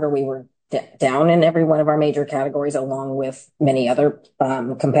last quarter we were down in every one of our major categories, along with many other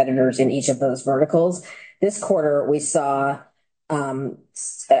competitors in each of those verticals. This quarter, we saw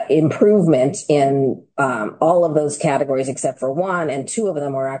improvement in all of those categories except for one, and 2 of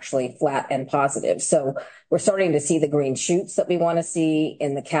them were actually flat and positive. So we're starting to see the green shoots that we want to see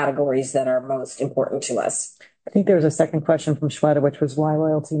in the categories that are most important to us. I think there was a second question from Shweta, which was why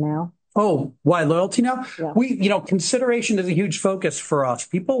loyalty now? Oh, why loyalty now? Yeah. Consideration is a huge focus for us.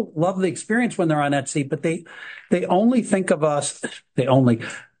 People love the experience when they're on Etsy, but they only think of us,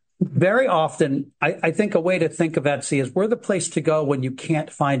 very often, I think a way to think of Etsy is we're the place to go when you can't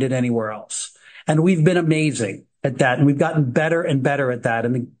find it anywhere else. And we've been amazing at that. And we've gotten better and better at that.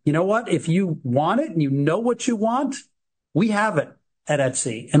 And you know what? If you want it and you know what you want, we have it. at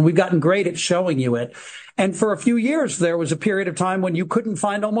Etsy, and we've gotten great at showing you it. And for a few years, there was a period of time when you couldn't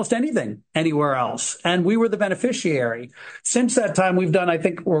find almost anything anywhere else, and we were the beneficiary. Since that time, we've done, I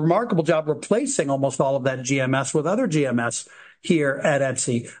think, a remarkable job replacing almost all of that GMS with other GMS here at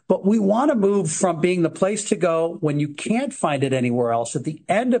Etsy. But we want to move from being the place to go when you can't find it anywhere else at the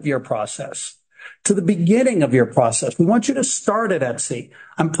end of your process to the beginning of your process. We want you to start at Etsy.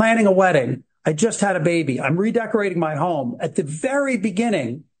 I'm planning a wedding. I just had a baby. I'm redecorating my home. At the very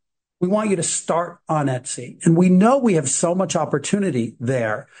beginning, we want you to start on Etsy. And we know we have so much opportunity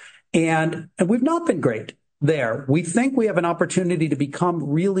there. And we've not been great there. We think we have an opportunity to become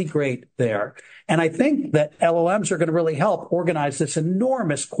really great there. And I think that LLMs are going to really help organize this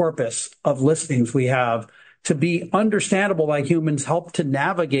enormous corpus of listings we have to be understandable by humans, help to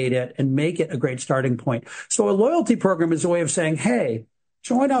navigate it and make it a great starting point. So a loyalty program is a way of saying, hey,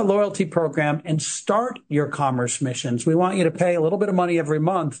 join our loyalty program and start your commerce missions. We want you to pay a little bit of money every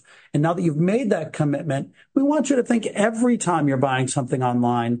month. And now that you've made that commitment, we want you to think every time you're buying something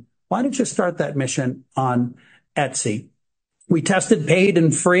online, why don't you start that mission on Etsy? We tested paid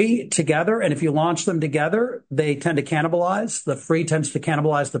and free together, and if you launch them together, they tend to cannibalize. The free tends to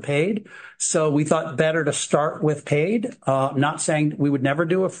cannibalize the paid. So we thought better to start with paid. Not saying we would never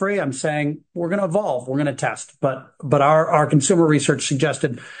do a free. I'm saying we're going to evolve. We're going to test. But our consumer research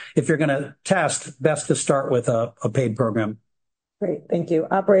suggested if you're going to test, best to start with a paid program. Great. Thank you.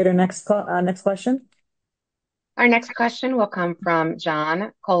 Operator, next question. Our next question will come from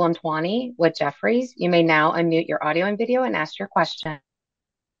John Colantuoni with Jefferies. You may now unmute your audio and video and ask your question.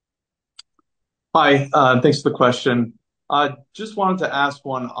 Hi, thanks for the question. Just wanted to ask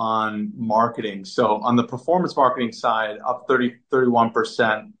one on marketing. So on the performance marketing side, up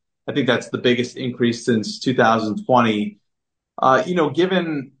 31%. I think that's the biggest increase since 2020.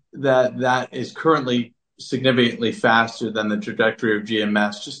 Given that that is currently significantly faster than the trajectory of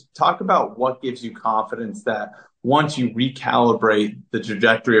GMS, just talk about what gives you confidence that once you recalibrate the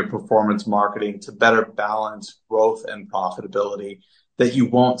trajectory of performance marketing to better balance growth and profitability, that you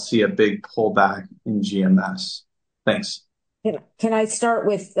won't see a big pullback in GMS. Thanks. Can I start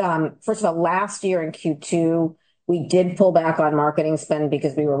with, first of all, last year in Q2, we did pull back on marketing spend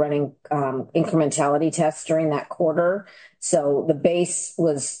because we were running incrementality tests during that quarter. So the base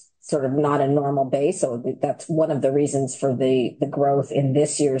was sort of not a normal base. So that's one of the reasons for the growth in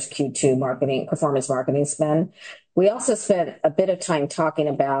this year's Q2 performance marketing spend. We also spent a bit of time talking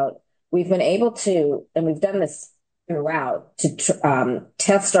about, we've been able to, and we've done this throughout, to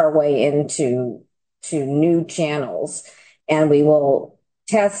test our way into new channels. And we will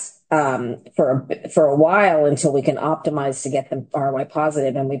test for a while until we can optimize to get them ROI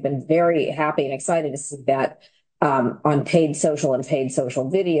positive. And we've been very happy and excited to see that on paid social and paid social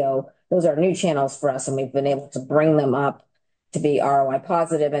video. Those are new channels for us, and we've been able to bring them up to be ROI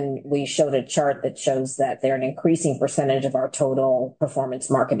positive. And we showed a chart that shows that they're an increasing percentage of our total performance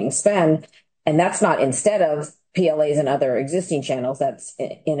marketing spend. And that's not instead of PLAs and other existing channels, that's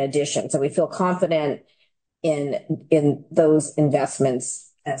in addition. So we feel confident in those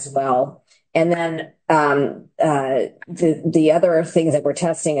investments as well. And then the other things that we're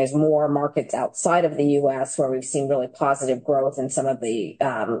testing is more markets outside of the U.S. where we've seen really positive growth in some of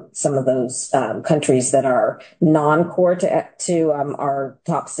those countries that are non-core to our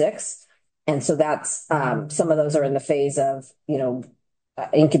top 6. And so that's some of those are in the phase of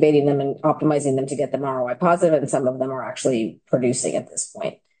incubating them and optimizing them to get them ROI positive, and some of them are actually producing at this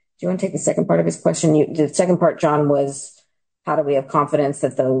point. Do you want to take the second part of his question? The second part, John, was how do we have confidence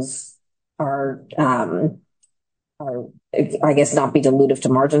that those are, I guess, not be dilutive to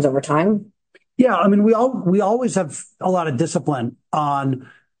margins over time? Yeah, I mean, we always have a lot of discipline on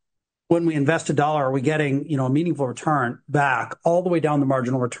when we invest $1, are we getting, a meaningful return back all the way down the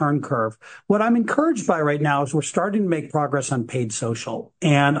marginal return curve. What I'm encouraged by right now is we're starting to make progress on paid social.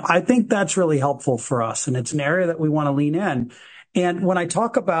 And I think that's really helpful for us. And it's an area that we want to lean in. And when I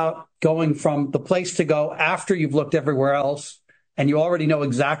talk about going from the place to go after you've looked everywhere else and you already know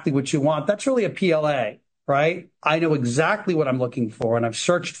exactly what you want, that's really a PLA, right? I know exactly what I'm looking for, and I've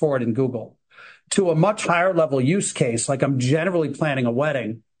searched for it in Google. To a much higher level use case, like I'm generally planning a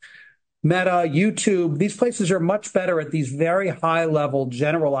wedding, Meta, YouTube, these places are much better at these very high level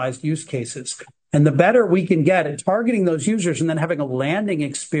generalized use cases. And the better we can get at targeting those users and then having a landing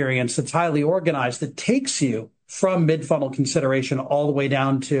experience that's highly organized that takes you from mid-funnel consideration all the way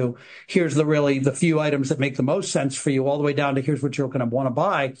down to here's the few items that make the most sense for you, all the way down to here's what you're going to want to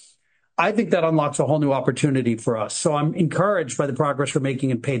buy. I think that unlocks a whole new opportunity for us. So I'm encouraged by the progress we're making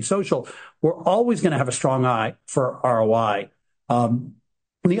in paid social. We're always going to have a strong eye for ROI.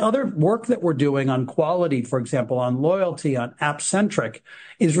 The other work that we're doing on quality, for example, on loyalty, on app-centric,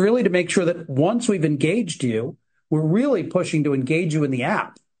 is really to make sure that once we've engaged you, we're really pushing to engage you in the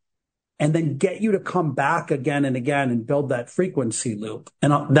app and then get you to come back again and again and build that frequency loop.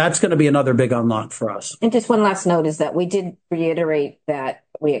 And that's going to be another big unlock for us. And just one last note is that we did reiterate that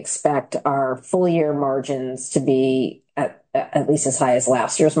we expect our full year margins to be at least as high as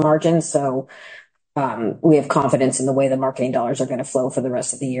last year's margins. So we have confidence in the way the marketing dollars are going to flow for the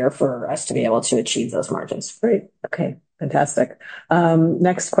rest of the year for us to be able to achieve those margins. Great. Okay. Fantastic.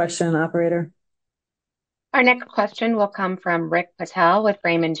 Next question, operator. Our next question will come from Rick Patel with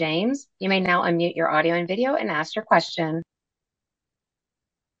Raymond James. You may now unmute your audio and video and ask your question.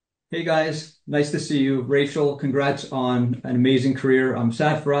 Hey guys, nice to see you. Rachel, congrats on an amazing career. I'm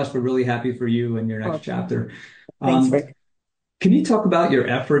sad for us, but really happy for you and your next chapter. Thanks, Rick. Can you talk about your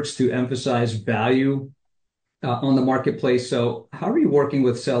efforts to emphasize value on the marketplace? So how are you working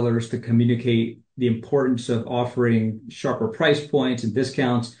with sellers to communicate the importance of offering sharper price points and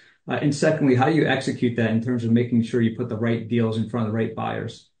discounts? And secondly, how do you execute that in terms of making sure you put the right deals in front of the right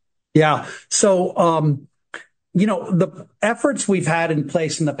buyers? Yeah. So, the efforts we've had in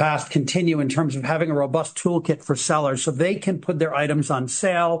place in the past continue in terms of having a robust toolkit for sellers so they can put their items on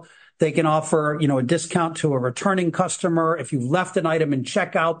sale. They can offer, a discount to a returning customer. If you've left an item in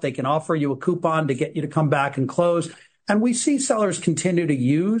checkout, they can offer you a coupon to get you to come back and close. And we see sellers continue to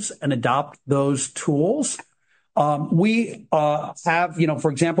use and adopt those tools. We have,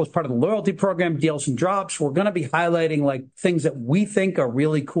 for example, as part of the loyalty program, Deals and Drops, we're going to be highlighting like things that we think are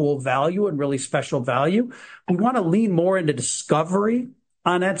really cool value and really special value. We want to lean more into discovery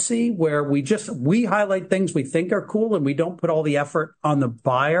on Etsy, where we highlight things we think are cool and we don't put all the effort on the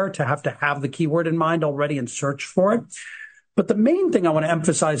buyer to have the keyword in mind already and search for it. But the main thing I want to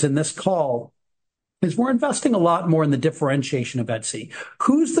emphasize in this call is we're investing a lot more in the differentiation of Etsy.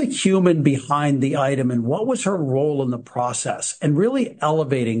 Who's the human behind the item and what was her role in the process, and really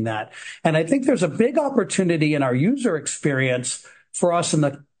elevating that. And I think there's a big opportunity in our user experience for us in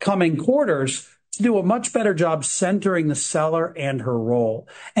the coming quarters to do a much better job centering the seller and her role.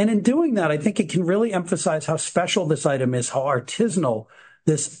 And in doing that, I think it can really emphasize how special this item is, how artisanal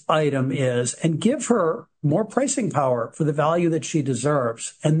this item is, and give her more pricing power for the value that she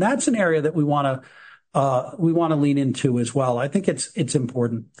deserves. And that's an area that we want to lean into as well. I think it's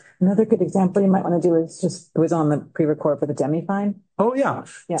important. Another good example you might want to do is it was on the pre-record for the demi-fine. Oh, yeah.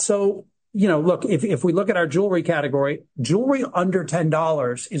 So, look, if we look at our jewelry category, jewelry under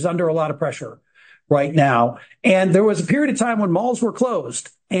 $10 is under a lot of pressure right now. And there was a period of time when malls were closed.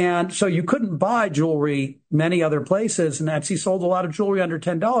 And so you couldn't buy jewelry many other places. And Etsy sold a lot of jewelry under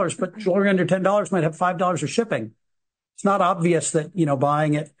 $10, but jewelry under $10 might have $5 of shipping. It's not obvious that,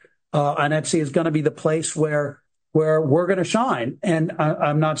 buying it on Etsy is going to be the place where we're going to shine. And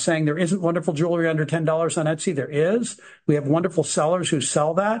I'm not saying there isn't wonderful jewelry under $10 on Etsy. There is. We have wonderful sellers who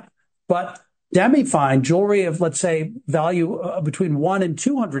sell that. But demi-fine jewelry of, let's say, value between $100 and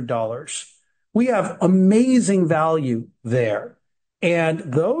 $200, we have amazing value there. And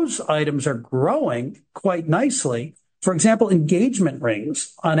those items are growing quite nicely. For example, engagement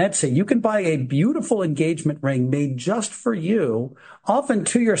rings on Etsy. You can buy a beautiful engagement ring made just for you, often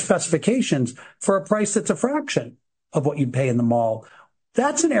to your specifications, for a price that's a fraction of what you'd pay in the mall.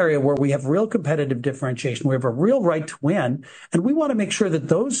 That's an area where we have real competitive differentiation. We have a real right to win. And we want to make sure that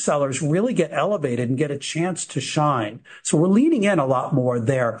those sellers really get elevated and get a chance to shine. So we're leaning in a lot more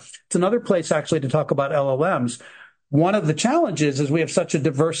there. It's another place actually to talk about LLMs. One of the challenges is we have such a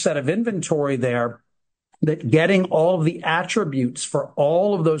diverse set of inventory there that getting all of the attributes for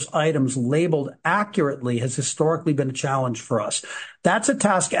all of those items labeled accurately has historically been a challenge for us. That's a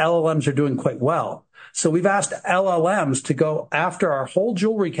task LLMs are doing quite well. So we've asked LLMs to go after our whole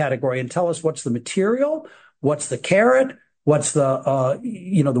jewelry category and tell us what's the material, what's the carat, what's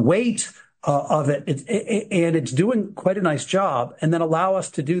the weight of it. And it's doing quite a nice job. And then allow us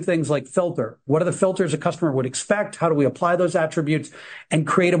to do things like filter. What are the filters a customer would expect? How do we apply those attributes and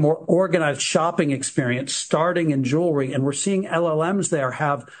create a more organized shopping experience starting in jewelry? And we're seeing LLMs there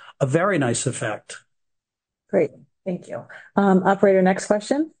have a very nice effect. Great. Thank you. Operator, next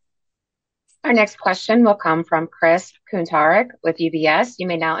question. Our next question will come from Chris Kuntarich with UBS. You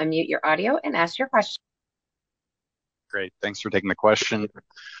may now unmute your audio and ask your question. Great. Thanks for taking the question.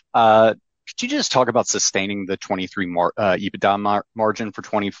 Could you just talk about sustaining the 23 EBITDA margin for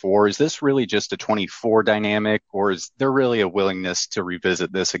 24? Is this really just a 24 dynamic, or is there really a willingness to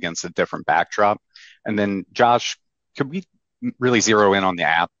revisit this against a different backdrop? And then, Josh, could we really zero in on the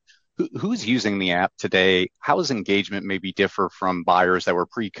app? Who's using the app today? How does engagement maybe differ from buyers that were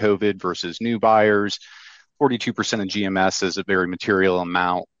pre-COVID versus new buyers? 42% of GMS is a very material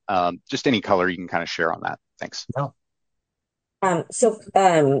amount. Just any color you can kind of share on that. Thanks.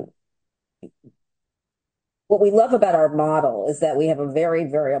 What we love about our model is that we have a very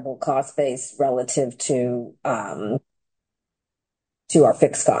variable cost base relative to our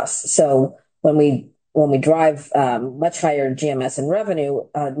fixed costs. So when we drive much higher GMS and revenue,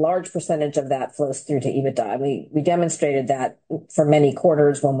 a large percentage of that flows through to EBITDA. We demonstrated that for many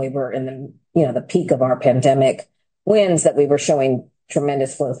quarters when we were in the peak of our pandemic wins, that we were showing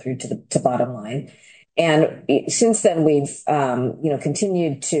tremendous flow through to bottom line. And since then, we've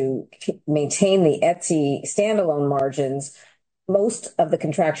continued to maintain the Etsy standalone margins. Most of the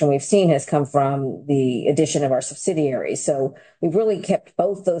contraction we've seen has come from the addition of our subsidiaries. So we've really kept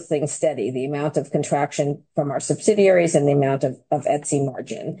both those things steady, the amount of contraction from our subsidiaries and the amount of Etsy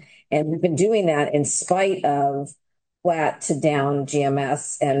margin. And we've been doing that in spite of flat to down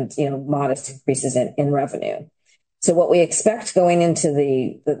GMS and modest increases in revenue. So what we expect going into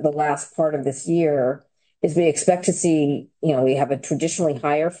the last part of this year is we expect to see, we have a traditionally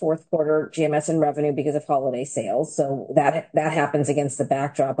higher fourth quarter GMS and revenue because of holiday sales. So that happens against the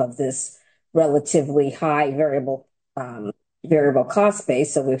backdrop of this relatively high variable cost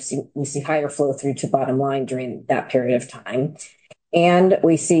base. So we see higher flow through to bottom line during that period of time. And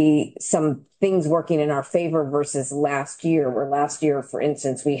we see some things working in our favor versus last year, where last year, for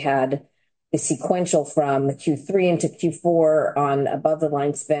instance, we had the sequential from Q3 into Q4 on above the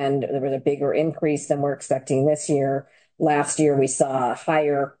line spend. There was a bigger increase than we're expecting this year. Last year, we saw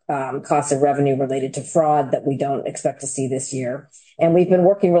higher cost of revenue related to fraud that we don't expect to see this year. And we've been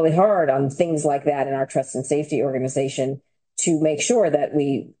working really hard on things like that in our trust and safety organization to make sure that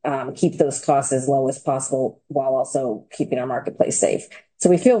we keep those costs as low as possible while also keeping our marketplace safe. So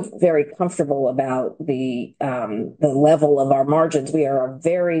we feel very comfortable about the level of our margins. We are a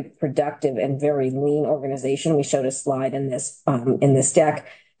very productive and very lean organization. We showed a slide in this deck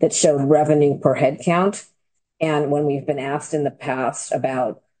that showed revenue per head count. And when we've been asked in the past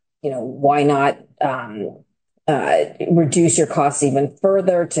about, why not reduce your costs even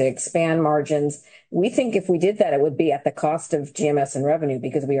further to expand margins, we think if we did that, it would be at the cost of GMS and revenue,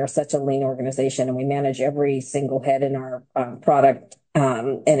 because we are such a lean organization and we manage every single head in our product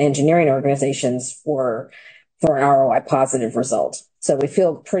and engineering organizations for an ROI positive result. So we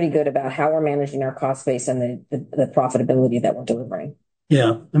feel pretty good about how we're managing our cost base and the profitability that we're delivering.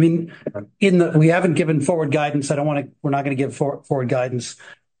 Yeah. We haven't given forward guidance. We're not going to give forward guidance.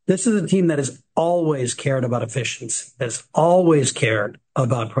 This is a team that has always cared about efficiency, has always cared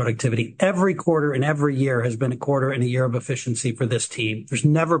about productivity. Every quarter and every year has been a quarter and a year of efficiency for this team. There's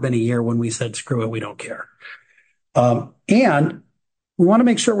never been a year when we said, screw it, we don't care. And we want to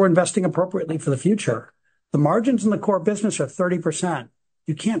make sure we're investing appropriately for the future. The margins in the core business are 30%.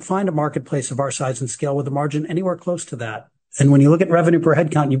 You can't find a marketplace of our size and scale with a margin anywhere close to that. And when you look at revenue per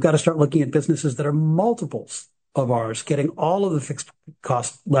head count, you've got to start looking at businesses that are multiples of ours, getting all of the fixed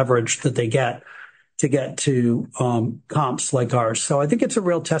cost leverage that they get to comps like ours. So I think it's a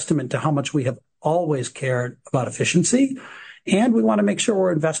real testament to how much we have always cared about efficiency. And we want to make sure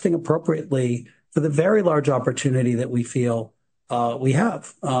we're investing appropriately for the very large opportunity that we feel we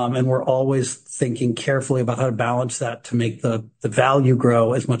have. And we're always thinking carefully about how to balance that to make the value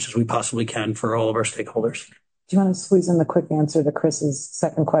grow as much as we possibly can for all of our stakeholders. Do you want to squeeze in the quick answer to Chris's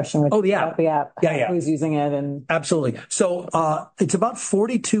second question? About the app. Yeah. Who's using it? Absolutely. So it's about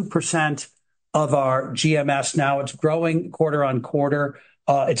 42% of our GMS now. It's growing quarter on quarter.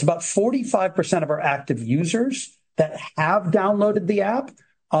 It's about 45% of our active users that have downloaded the app.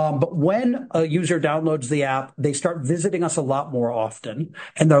 But when a user downloads the app, they start visiting us a lot more often,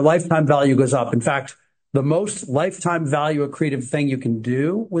 and their lifetime value goes up. In fact, the most lifetime value accretive thing you can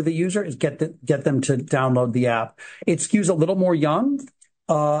do with a user is get them to download the app. It skews a little more young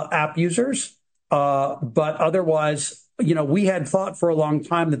app users, but otherwise, we had thought for a long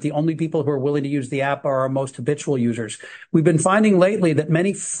time that the only people who are willing to use the app are our most habitual users. We've been finding lately that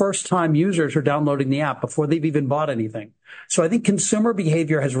many first-time users are downloading the app before they've even bought anything. So I think consumer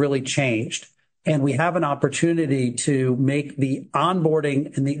behavior has really changed, and we have an opportunity to make the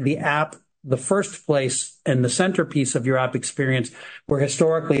onboarding and the app the first place and the centerpiece of your app experience, where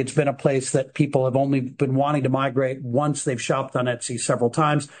historically it's been a place that people have only been wanting to migrate once they've shopped on Etsy several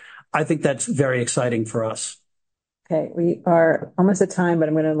times. I think that's very exciting for us. Okay, we are almost at time, but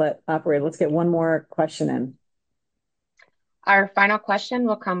I'm going to let operator. Let's get one more question in. Our final question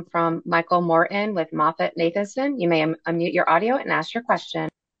will come from Michael Morton with MoffettNathanson. You may unmute your audio and ask your question.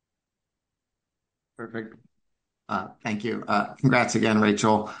 Perfect. Thank you. Congrats again,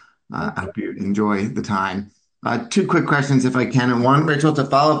 Rachel. I hope you enjoy the time. Two quick questions, if I can. And one, Rachel, to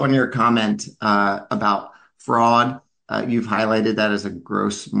follow up on your comment about fraud. You've highlighted that as a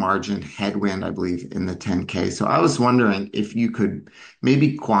gross margin headwind, I believe, in the 10-K. So I was wondering if you could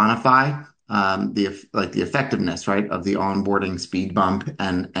maybe quantify the effectiveness, right, of the onboarding speed bump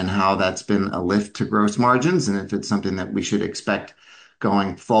and how that's been a lift to gross margins, and if it's something that we should expect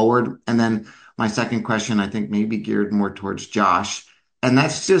going forward. And then my second question, I think maybe geared more towards Josh, and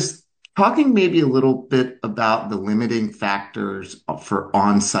that's just talking maybe a little bit about the limiting factors for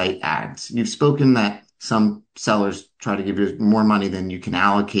on-site ads. You've spoken that some sellers try to give you more money than you can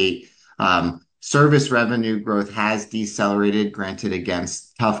allocate. Service revenue growth has decelerated, granted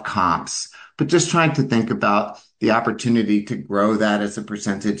against tough comps, but just trying to think about the opportunity to grow that as a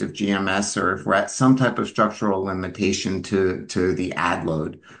percentage of GMS, or if we're at some type of structural limitation to the ad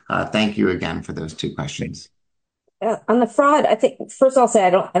load. Thank you again for those two questions. On the fraud, I think first I'll say I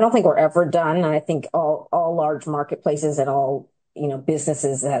don't think we're ever done. And I think all large marketplaces and all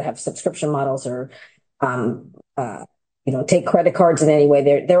businesses that have subscription models or take credit cards in any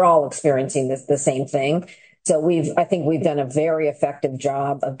way, they're all experiencing the same thing. So I think we've done a very effective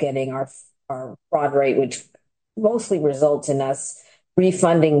job of getting our fraud rate, which mostly results in us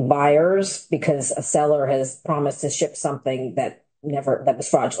refunding buyers because a seller has promised to ship something that was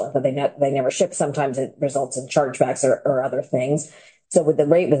fraudulent, but they never ship. Sometimes it results in chargebacks or other things. So the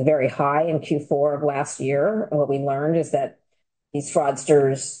rate was very high in Q4 of last year. And what we learned is that these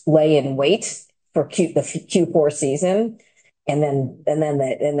fraudsters lay in wait for the Q4 season, and then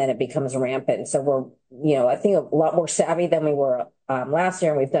it becomes rampant. So we're, I think a lot more savvy than we were last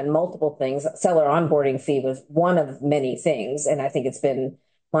year, and we've done multiple things. Seller onboarding fee was one of many things, and I think it's been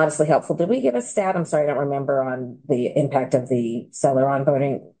modestly helpful. Did we give a stat? I'm sorry, I don't remember on the impact of the seller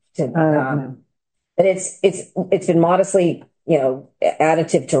onboarding. But it's been modestly,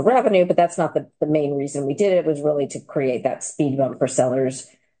 additive to revenue, but that's not the main reason we did it. It was really to create that speed bump for sellers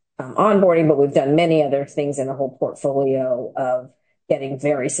onboarding. But we've done many other things in the whole portfolio of getting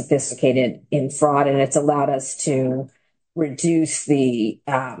very sophisticated in fraud, and it's allowed us to reduce the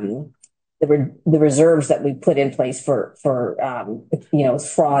reserves that we put in place for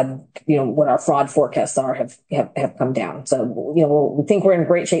fraud, what our fraud forecasts are have come down. So, we think we're in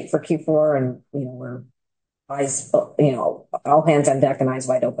great shape for Q4, and, we're eyes, all hands on deck and eyes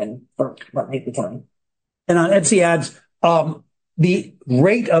wide open for what may be coming. And on Etsy ads, the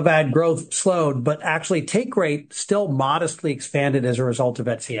rate of ad growth slowed, but actually take rate still modestly expanded as a result of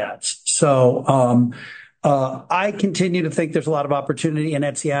Etsy ads. So, I continue to think there's a lot of opportunity in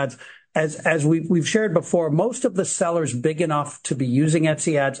Etsy ads. As we've shared before, most of the sellers big enough to be using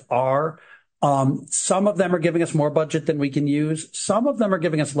Etsy ads are. Some of them are giving us more budget than we can use. Some of them are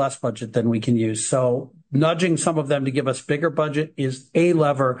giving us less budget than we can use. So nudging some of them to give us bigger budget is a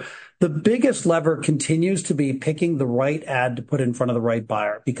lever. The biggest lever continues to be picking the right ad to put in front of the right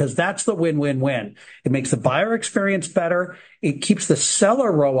buyer, because that's the win-win-win. It makes the buyer experience better. It keeps the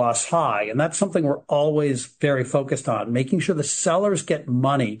seller ROAS high. And that's something we're always very focused on, making sure the sellers get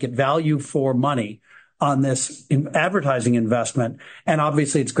value for money on this advertising investment. And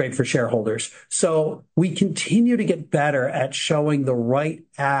obviously it's great for shareholders. So we continue to get better at showing the right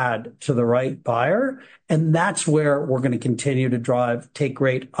ad to the right buyer. And that's where we're going to continue to drive take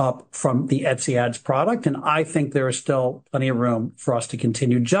rate up from the Etsy ads product. And I think there is still plenty of room for us to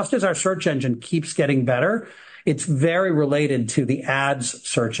continue. Just as our search engine keeps getting better, it's very related to the ads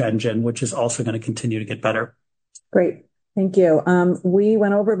search engine, which is also going to continue to get better. Great. Thank you. We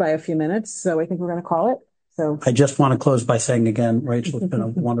went over by a few minutes, so I think we're going to call it. So I just want to close by saying again, Rachel, it's been a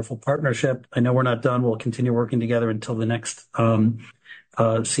wonderful partnership. I know we're not done. We'll continue working together until the next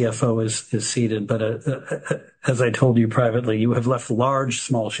CFO is seated. But as I told you privately, you have left large,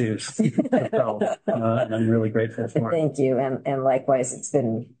 small shoes to fill, and I'm really grateful for it. Thank you. And likewise, it's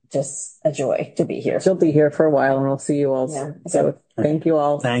been just a joy to be here. She'll be here for a while, and we'll see you all. Yeah. So thank you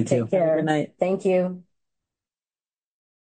all. Thank you. Take care. Good night. Thank you.